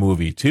longer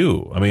movie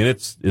too. I mean,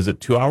 is it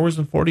 2 hours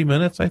and 40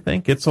 minutes? I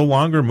think it's a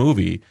longer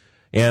movie.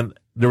 And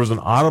there was an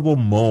audible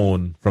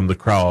moan from the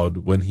crowd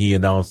when he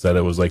announced that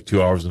it was like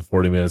 2 hours and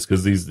 40 minutes,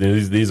 because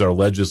these are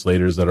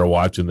legislators that are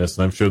watching this,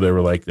 and I'm sure they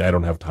were like, I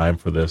don't have time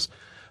for this.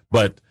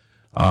 But,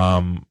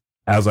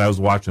 as I was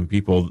watching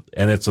people,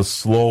 and it's a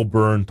slow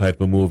burn type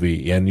of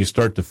movie, and you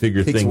start to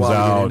figure things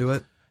out. To get into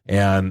it.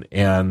 And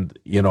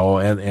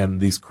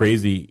these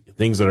crazy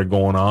things that are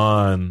going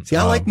on. See,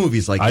 I like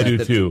movies like that. I do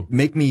too.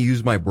 Make me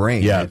use my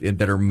brain. And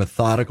that are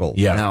methodical.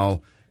 Yeah.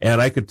 Now,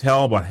 and I could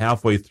tell about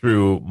halfway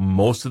through,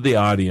 most of the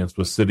audience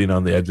was sitting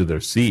on the edge of their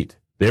seat.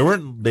 They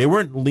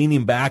weren't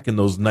leaning back in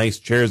those nice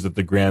chairs at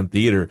the Grand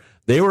Theater.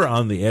 They were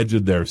on the edge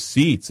of their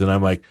seats. And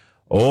I'm like,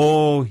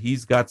 oh,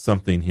 he's got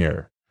something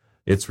here.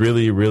 It's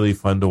really, really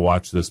fun to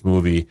watch this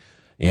movie.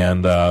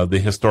 And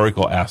the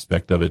historical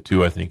aspect of it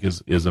too, I think,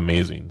 is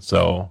amazing.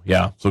 So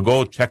yeah, so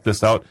go check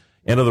this out.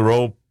 End of the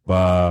Rope.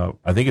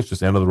 I think it's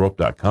just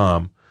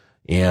endoftherope.com,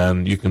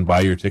 and you can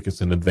buy your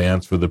tickets in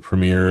advance for the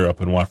premiere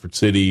up in Watford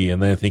City.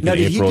 And then I think in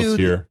April it's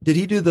here. Did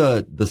he do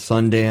the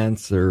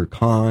Sundance or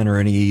Cannes or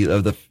any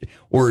of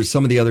or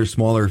some of the other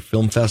smaller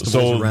film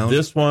festivals around? So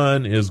this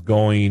one is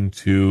going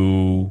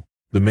to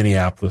the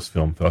Minneapolis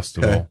Film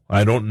Festival. Okay.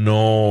 I don't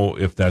know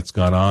if that's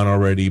gone on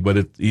already, but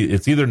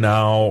it's either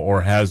now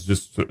or has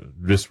just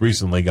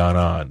recently gone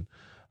on.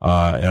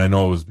 And I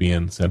know it was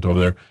being sent over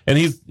there. And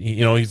he's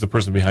the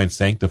person behind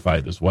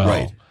Sanctified as well.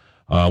 Right.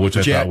 Which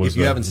I thought was if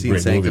you haven't seen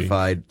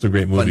Sanctified, movie. It's a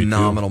great movie.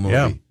 Phenomenal too.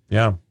 movie.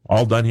 Yeah.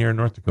 All done here in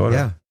North Dakota.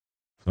 Yeah.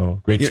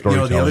 So great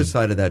storytelling. The other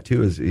side of that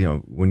too is,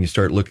 when you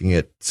start looking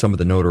at some of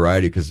the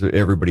notoriety, because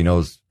everybody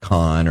knows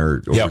Cannes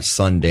or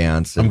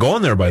Sundance. I'm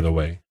going there, by the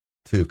way.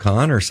 To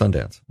Cannes or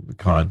Sundance?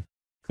 Cannes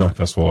Film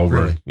Festival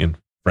over in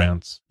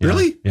France. Yeah.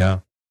 Really? Yeah.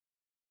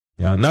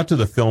 Yeah. Not to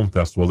the film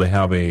festival. They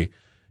have a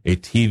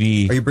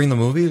TV. Are you bringing the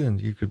movie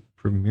and you could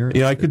premiere it?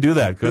 Yeah, I could do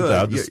that. Good.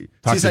 I'll just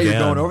talk to how Dan. You're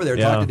going over there.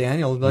 Talk to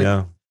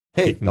Daniel.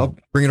 Hey, I'll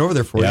bring it over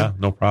there for you. Yeah,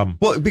 no problem.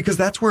 Well, because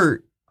that's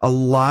where a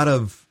lot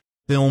of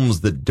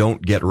films that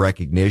don't get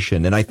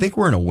recognition, and I think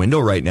we're in a window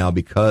right now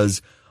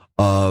because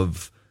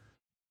of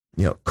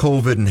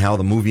COVID and how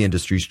the movie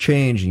industry's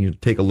changed, and you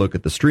take a look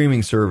at the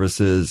streaming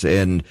services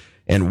and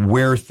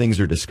where things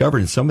are discovered.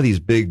 And some of these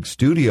big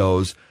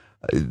studios,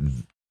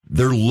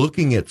 they're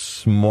looking at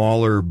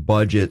smaller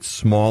budgets,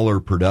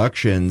 smaller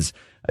productions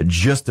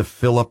just to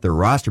fill up their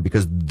roster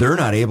because they're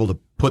not able to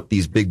put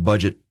these big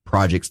budget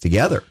projects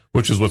together.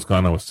 Which is what's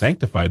gone on with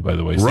Sanctified, by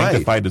the way. Right.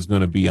 Sanctified is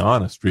going to be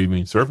on a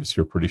streaming service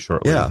here pretty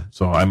shortly. Yeah.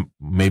 So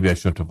maybe I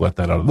shouldn't have let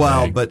that out of the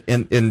bag. But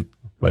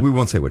we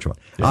won't say which one.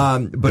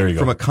 Yeah. But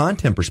from a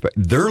content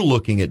perspective, they're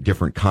looking at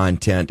different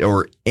content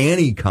or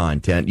any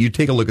content. You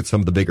take a look at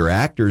some of the bigger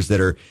actors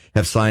that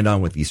have signed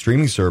on with these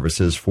streaming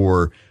services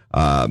for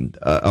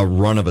a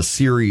run of a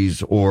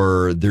series,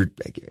 or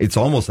it's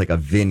almost like a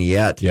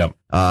vignette. Yep.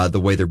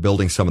 The way they're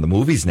building some of the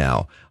movies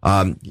now.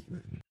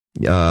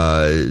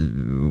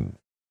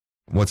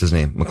 What's his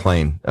name?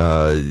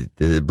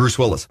 McClane. Bruce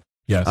Willis.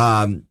 Yes.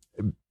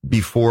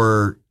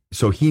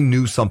 So he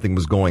knew something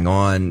was going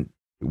on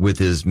with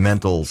his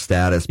mental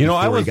status.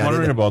 I was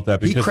wondering about that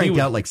because he cranked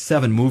out like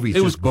 7 movies.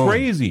 It was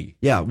crazy.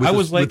 Yeah,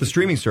 with the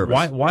streaming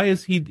service. Why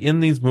is he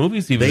in these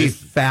movies? They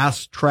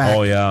fast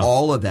tracked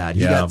all of that.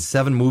 He got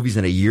 7 movies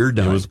in a year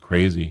done. It was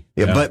crazy.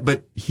 Yeah,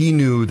 but he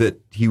knew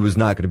that he was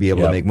not going to be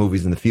able to make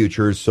movies in the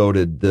future. So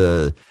did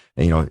the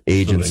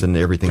agents and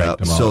everything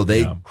else. So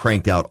they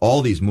cranked out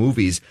all these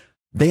movies.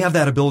 They have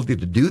that ability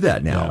to do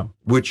that now,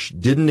 which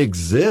didn't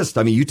exist.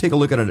 I mean, you take a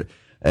look at an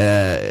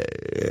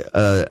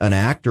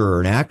actor or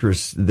an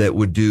actress that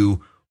would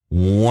do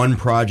one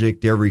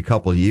project every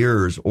couple of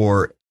years,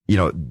 or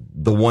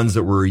the ones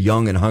that were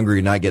young and hungry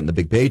and not getting the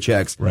big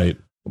paychecks, right,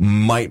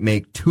 might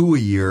make 2 a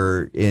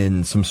year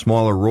in some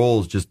smaller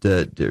roles just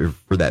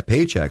for that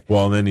paycheck.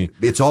 Well, then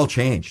it's all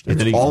changed.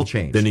 It's all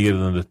changed. Then you get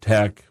into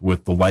tech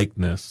with the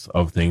likeness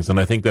of things, and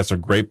I think that's a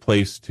great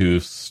place to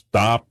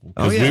stop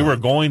because we were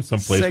going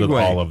someplace with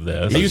all of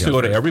this. I used to go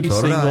to every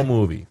single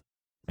movie.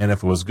 And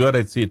if it was good,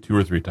 I'd see it 2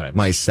 or 3 times.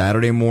 My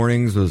Saturday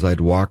mornings was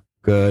I'd walk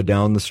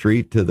down the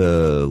street to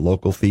the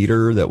local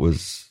theater that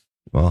was,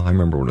 I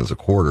remember when it was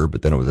 $0.25,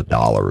 but then it was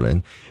 $1.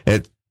 And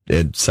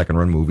it second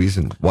run movies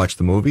and watch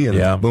the movie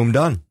and boom,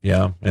 done.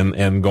 Yeah.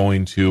 And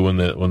going to when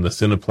the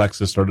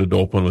Cineplexes started to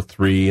open with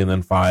 3 and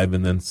then 5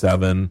 and then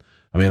 7.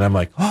 I mean, I'm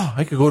like,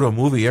 I could go to a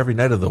movie every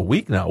night of the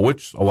week now,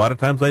 which a lot of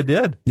times I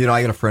did.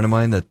 I got a friend of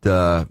mine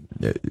that,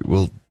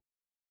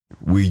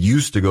 we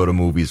used to go to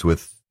movies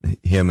with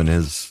him and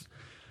his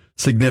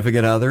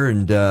significant other,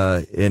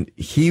 and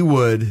he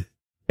would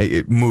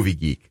movie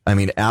geek. I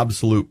mean,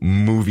 absolute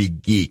movie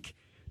geek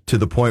to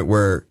the point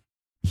where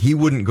he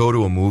wouldn't go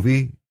to a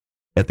movie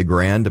at the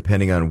Grand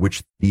depending on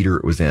which theater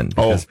it was in.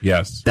 Oh,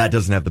 yes. That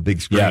doesn't have the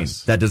big screen.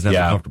 Yes. That doesn't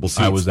have the comfortable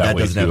seats. I was that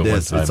way doesn't too have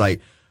this. It's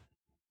like,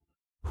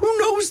 who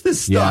knows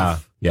this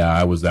stuff? Yeah,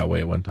 I was that way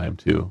at one time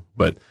too.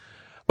 But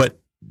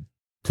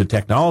to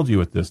technology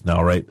with this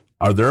now, right?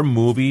 Are there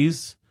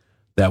movies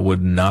that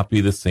would not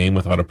be the same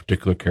without a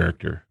particular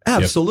character?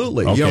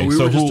 Absolutely. We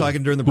were just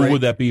talking during the break. Who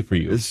would that be for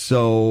you?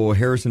 So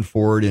Harrison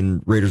Ford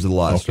in Raiders of the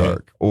Lost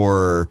Ark,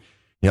 or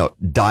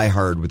Die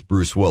Hard with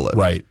Bruce Willis,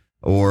 right?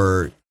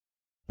 Or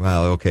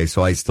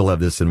so I still have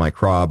this in my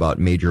craw about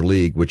Major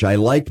League, which I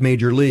liked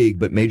Major League,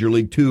 but Major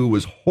League 2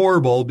 was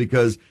horrible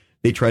because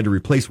they tried to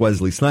replace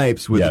Wesley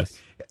Snipes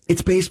with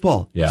it's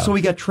baseball. Yeah. So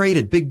he got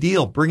traded. Big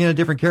deal. Bring in a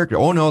different character.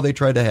 Oh no, they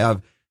tried to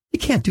have. You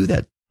can't do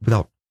that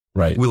without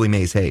Willie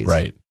Mays Hayes.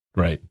 Right.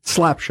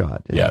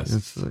 Slapshot. Yes.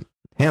 It's like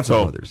Hanson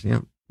Brothers.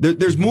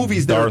 There's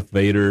movies that Darth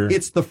Vader.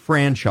 It's the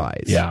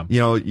franchise. Yeah.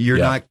 You're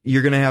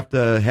going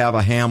to have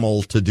a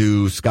Hamill to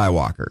do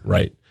Skywalker.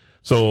 Right.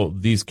 So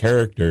these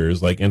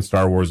characters, like in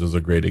Star Wars is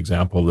a great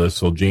example of this.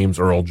 So James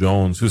Earl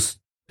Jones, who's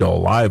still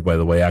alive, by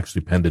the way,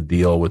 actually penned a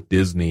deal with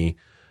Disney,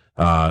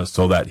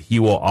 so that he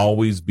will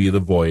always be the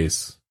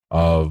voice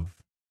of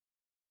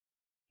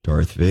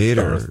Darth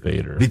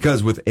Vader.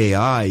 Because with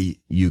AI,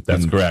 you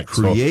can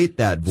create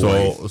that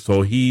voice.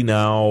 So he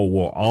now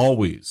will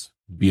always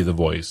be the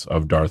voice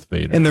of Darth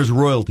Vader. And there's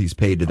royalties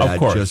paid to that,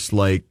 just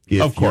like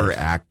if you're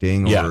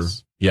acting.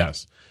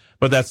 Yes.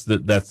 But that's the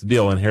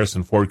deal. And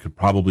Harrison Ford could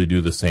probably do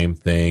the same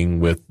thing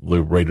with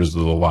the Raiders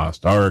of the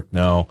Lost Ark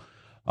now.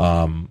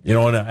 And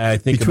I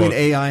think between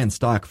AI and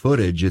stock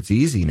footage, it's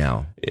easy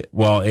now.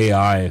 Well,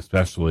 AI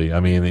especially. I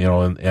mean,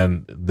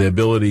 and the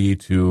ability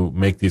to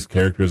make these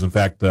characters. In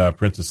fact,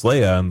 Princess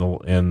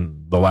Leia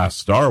in the last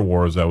Star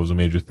Wars, that was a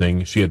major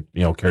thing. She had,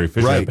 Carrie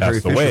Fisher had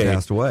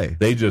passed away.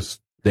 They just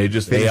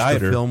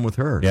AI'd her film with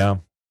her. Yeah,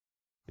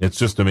 it's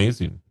just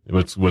amazing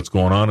what's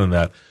going on in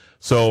that.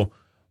 So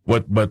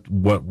what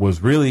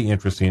was really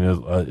interesting is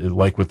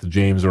like with the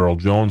James Earl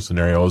Jones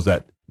scenario is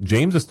that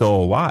James is still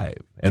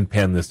alive and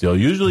penned this deal.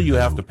 Usually you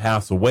have to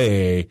pass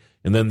away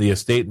and then the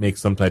estate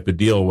makes some type of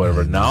deal or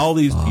whatever. Now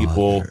these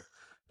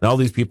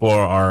people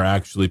are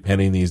actually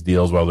penning these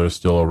deals while they're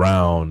still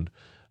around.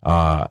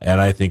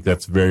 And I think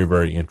that's very,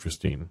 very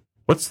interesting.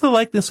 What's the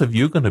likeness of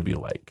you going to be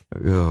like?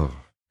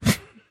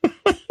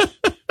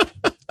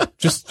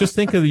 Just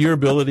think of your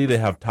ability to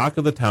have Talk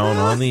of the Town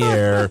on the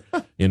air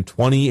in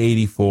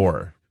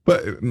 2084.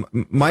 But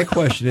my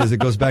question is, it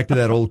goes back to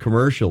that old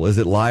commercial. Is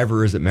it live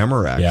or is it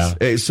Memorex?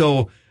 Yeah.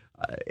 So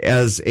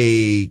as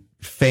a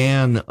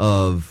fan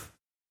of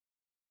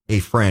a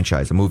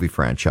franchise, a movie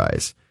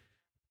franchise,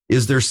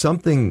 is there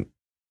something,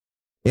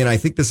 and I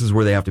think this is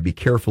where they have to be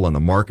careful on the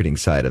marketing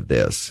side of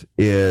this,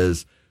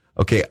 is,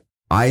 okay,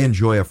 I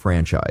enjoy a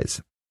franchise,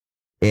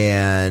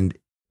 and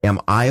am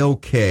I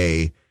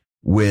okay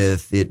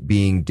with it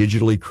being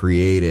digitally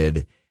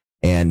created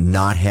and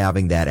not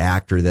having that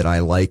actor that I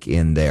like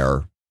in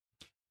there?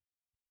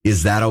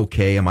 Is that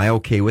okay? Am I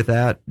okay with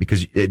that?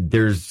 Because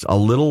there's a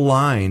little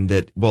line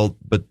that, but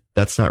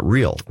that's not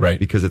real. Right.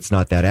 Because it's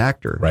not that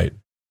actor. Right.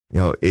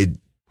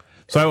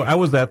 So I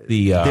was at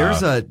the,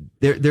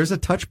 there's a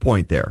touch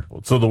point there.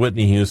 So the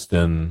Whitney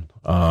Houston,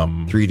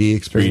 3D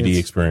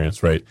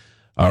experience, right?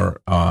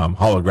 Or,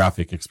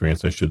 holographic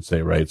experience, I should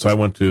say, right? So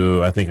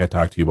I think I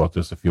talked to you about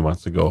this a few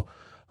months ago.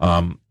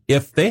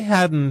 If they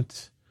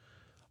hadn't,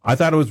 I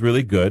thought it was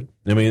really good.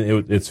 I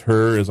mean, it's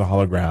her as a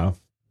hologram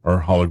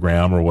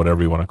or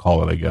whatever you want to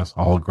call it, I guess.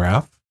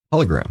 Hologram.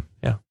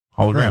 Yeah.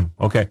 Hologram.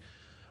 Yeah. Okay.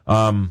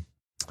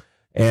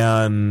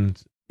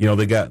 And,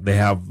 they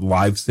have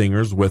live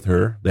singers with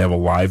her. They have a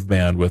live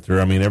band with her.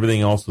 I mean,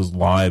 everything else is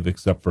live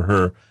except for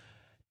her.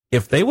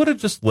 If they would have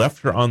just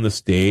left her on the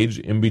stage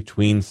in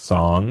between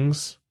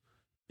songs,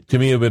 to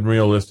me, it would have been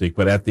realistic.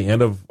 But at the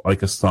end of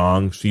like a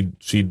song,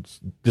 she'd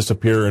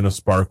disappear in a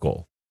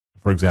sparkle,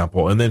 for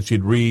example, and then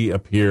she'd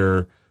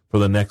reappear for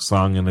the next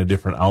song in a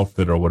different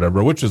outfit or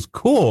whatever, which is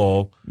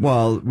cool.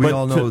 Well, we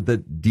all know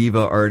that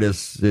diva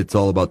artists, it's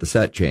all about the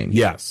set change.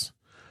 Yes.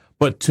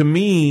 But to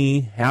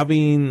me,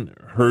 having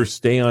her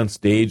stay on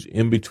stage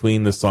in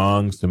between the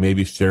songs to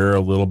maybe share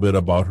a little bit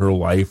about her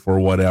life or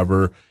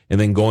whatever, and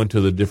then go into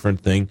the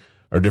different thing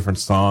or different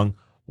song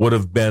would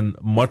have been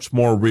much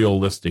more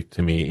realistic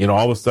to me.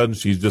 All of a sudden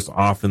she's just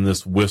off in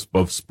this wisp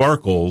of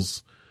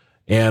sparkles.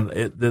 And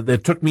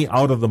it took me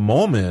out of the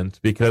moment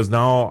because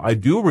now I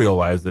do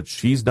realize that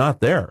she's not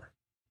there.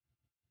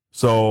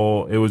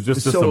 So it was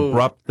just this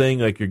abrupt thing,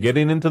 like you're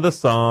getting into the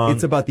song.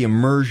 It's about the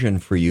immersion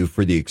for you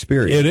for the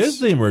experience. It is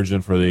the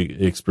immersion for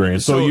the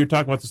experience. So you're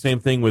talking about the same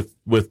thing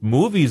with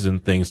movies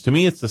and things. To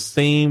me, it's the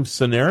same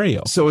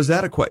scenario. So is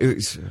that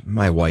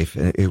my wife,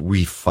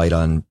 we fight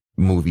on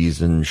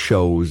movies and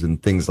shows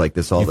and things like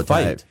this all the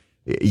time.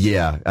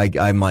 Yeah.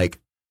 I'm like,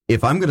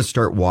 if I'm going to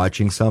start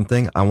watching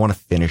something, I want to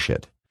finish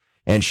it.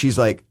 And she's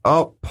like,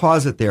 oh,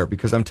 pause it there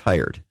because I'm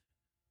tired.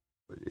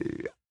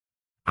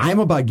 I'm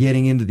about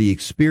getting into the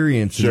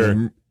experience,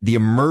 and the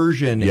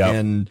immersion,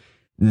 and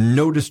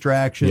no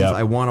distractions.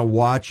 I want to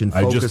watch and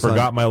focus. I just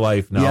forgot my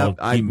life now.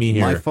 Keep me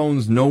here. My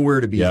phone's nowhere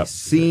to be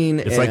seen.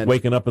 It's like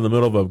waking up in the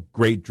middle of a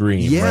great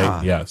dream,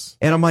 right? Yes.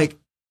 And I'm like,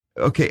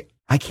 okay,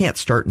 I can't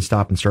start and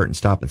stop and start and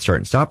stop and start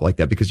and stop like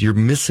that because you're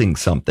missing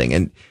something.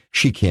 And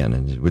she can.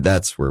 And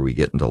that's where we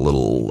get into a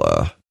little,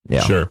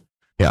 Sure.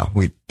 Yeah,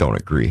 we don't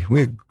agree.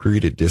 We agree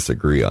to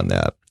disagree on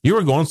that. You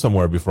were going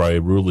somewhere before I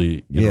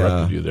rudely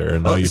interrupted you there,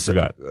 and now you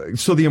forgot.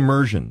 So the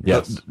immersion.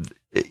 Yes.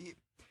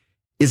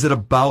 Is it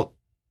about...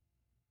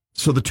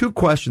 So the two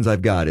questions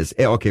I've got is,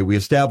 okay, we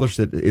established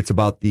that it's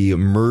about the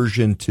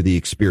immersion to the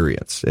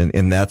experience,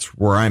 and that's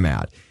where I'm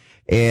at.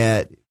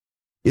 And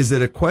is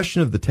it a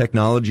question of the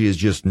technology is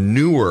just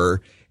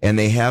newer, and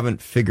they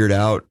haven't figured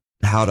out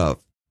how to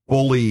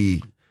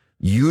fully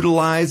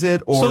utilize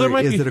it? Or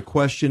is it a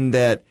question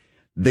that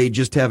they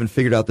just haven't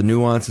figured out the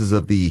nuances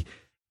of the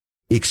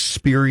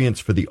experience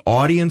for the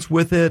audience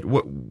with it?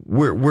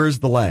 Where's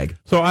the lag?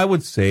 So I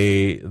would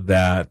say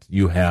that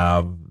you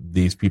have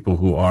these people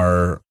who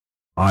are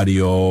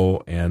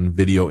audio and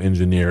video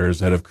engineers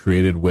that have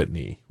created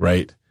Whitney,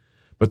 right?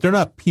 But they're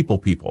not people.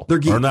 They're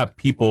geeks. Or not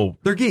people.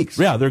 They're geeks.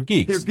 Yeah, they're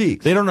geeks.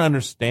 They don't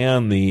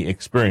understand the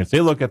experience.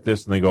 They look at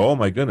this and they go, oh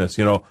my goodness,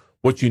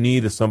 what you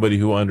need is somebody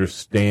who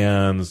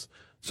understands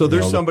So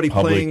there's somebody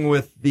playing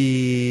with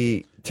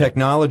the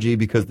technology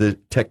because the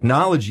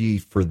technology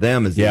for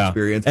them is the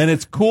experience. And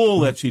it's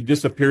cool that she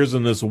disappears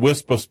in this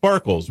wisp of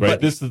sparkles, right?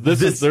 This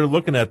is they're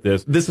looking at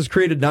this. This is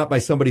created not by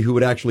somebody who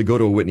would actually go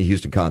to a Whitney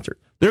Houston concert.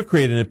 They're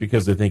creating it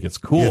because they think it's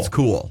cool. It's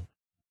cool.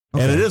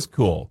 Okay. And it is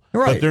cool.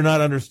 Right. But they're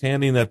not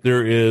understanding that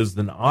there is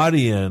an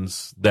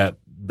audience that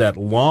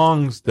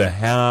longs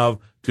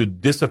to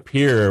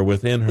disappear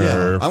within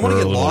her. I want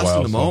to get lost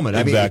in the moment.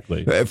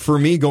 Exactly. I mean, for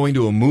me, going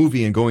to a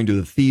movie and going to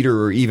the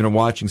theater or even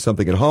watching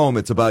something at home,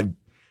 it's about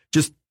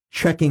just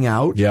checking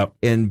out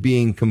and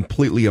being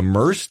completely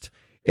immersed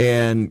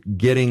and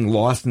getting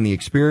lost in the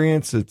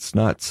experience. It's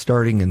not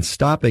starting and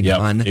stopping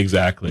on.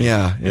 Exactly.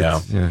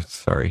 Yeah.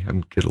 Sorry.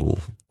 I'm getting a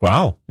little.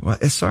 Wow.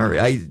 Sorry.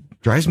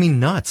 It drives me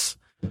nuts.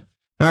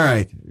 All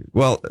right.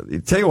 Well,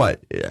 tell you what,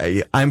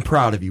 I'm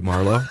proud of you,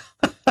 Marlo.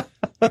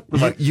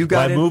 You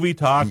got my movie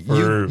talk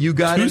for you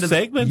got two into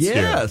segments.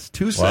 Yes,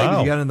 2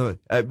 segments. You got in the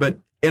but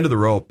End of the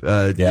Rope.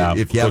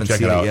 If you haven't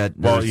seen it yet,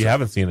 well, you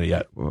haven't seen it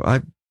yet. Well,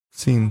 I've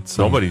seen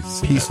some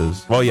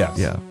pieces. Well, yes.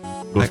 Yeah.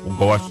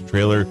 Go watch the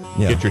trailer.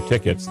 Get your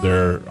tickets.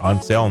 They're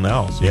on sale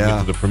now, so you can get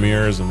to the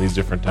premieres in these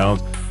different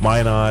towns.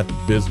 Minot,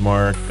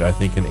 Bismarck. I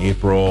think in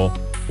April.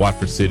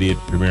 Watford City, it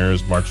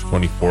premieres March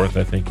 24th,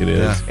 I think it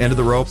is. Yeah, End of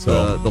the Rope,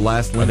 so the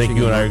last lynching. I think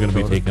you and I are going to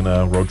be taking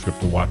a road trip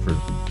to Watford.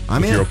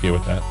 I'm in. If you're okay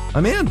with that.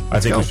 I'm in.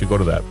 I think we should go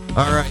to that.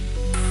 All right.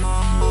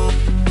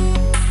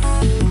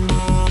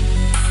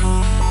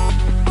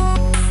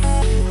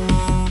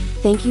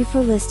 Thank you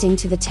for listening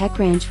to the Tech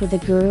Ranch with the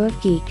Guru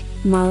of Geek,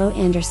 Marlo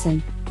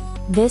Anderson.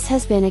 This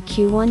has been a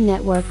Q1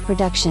 Network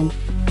production.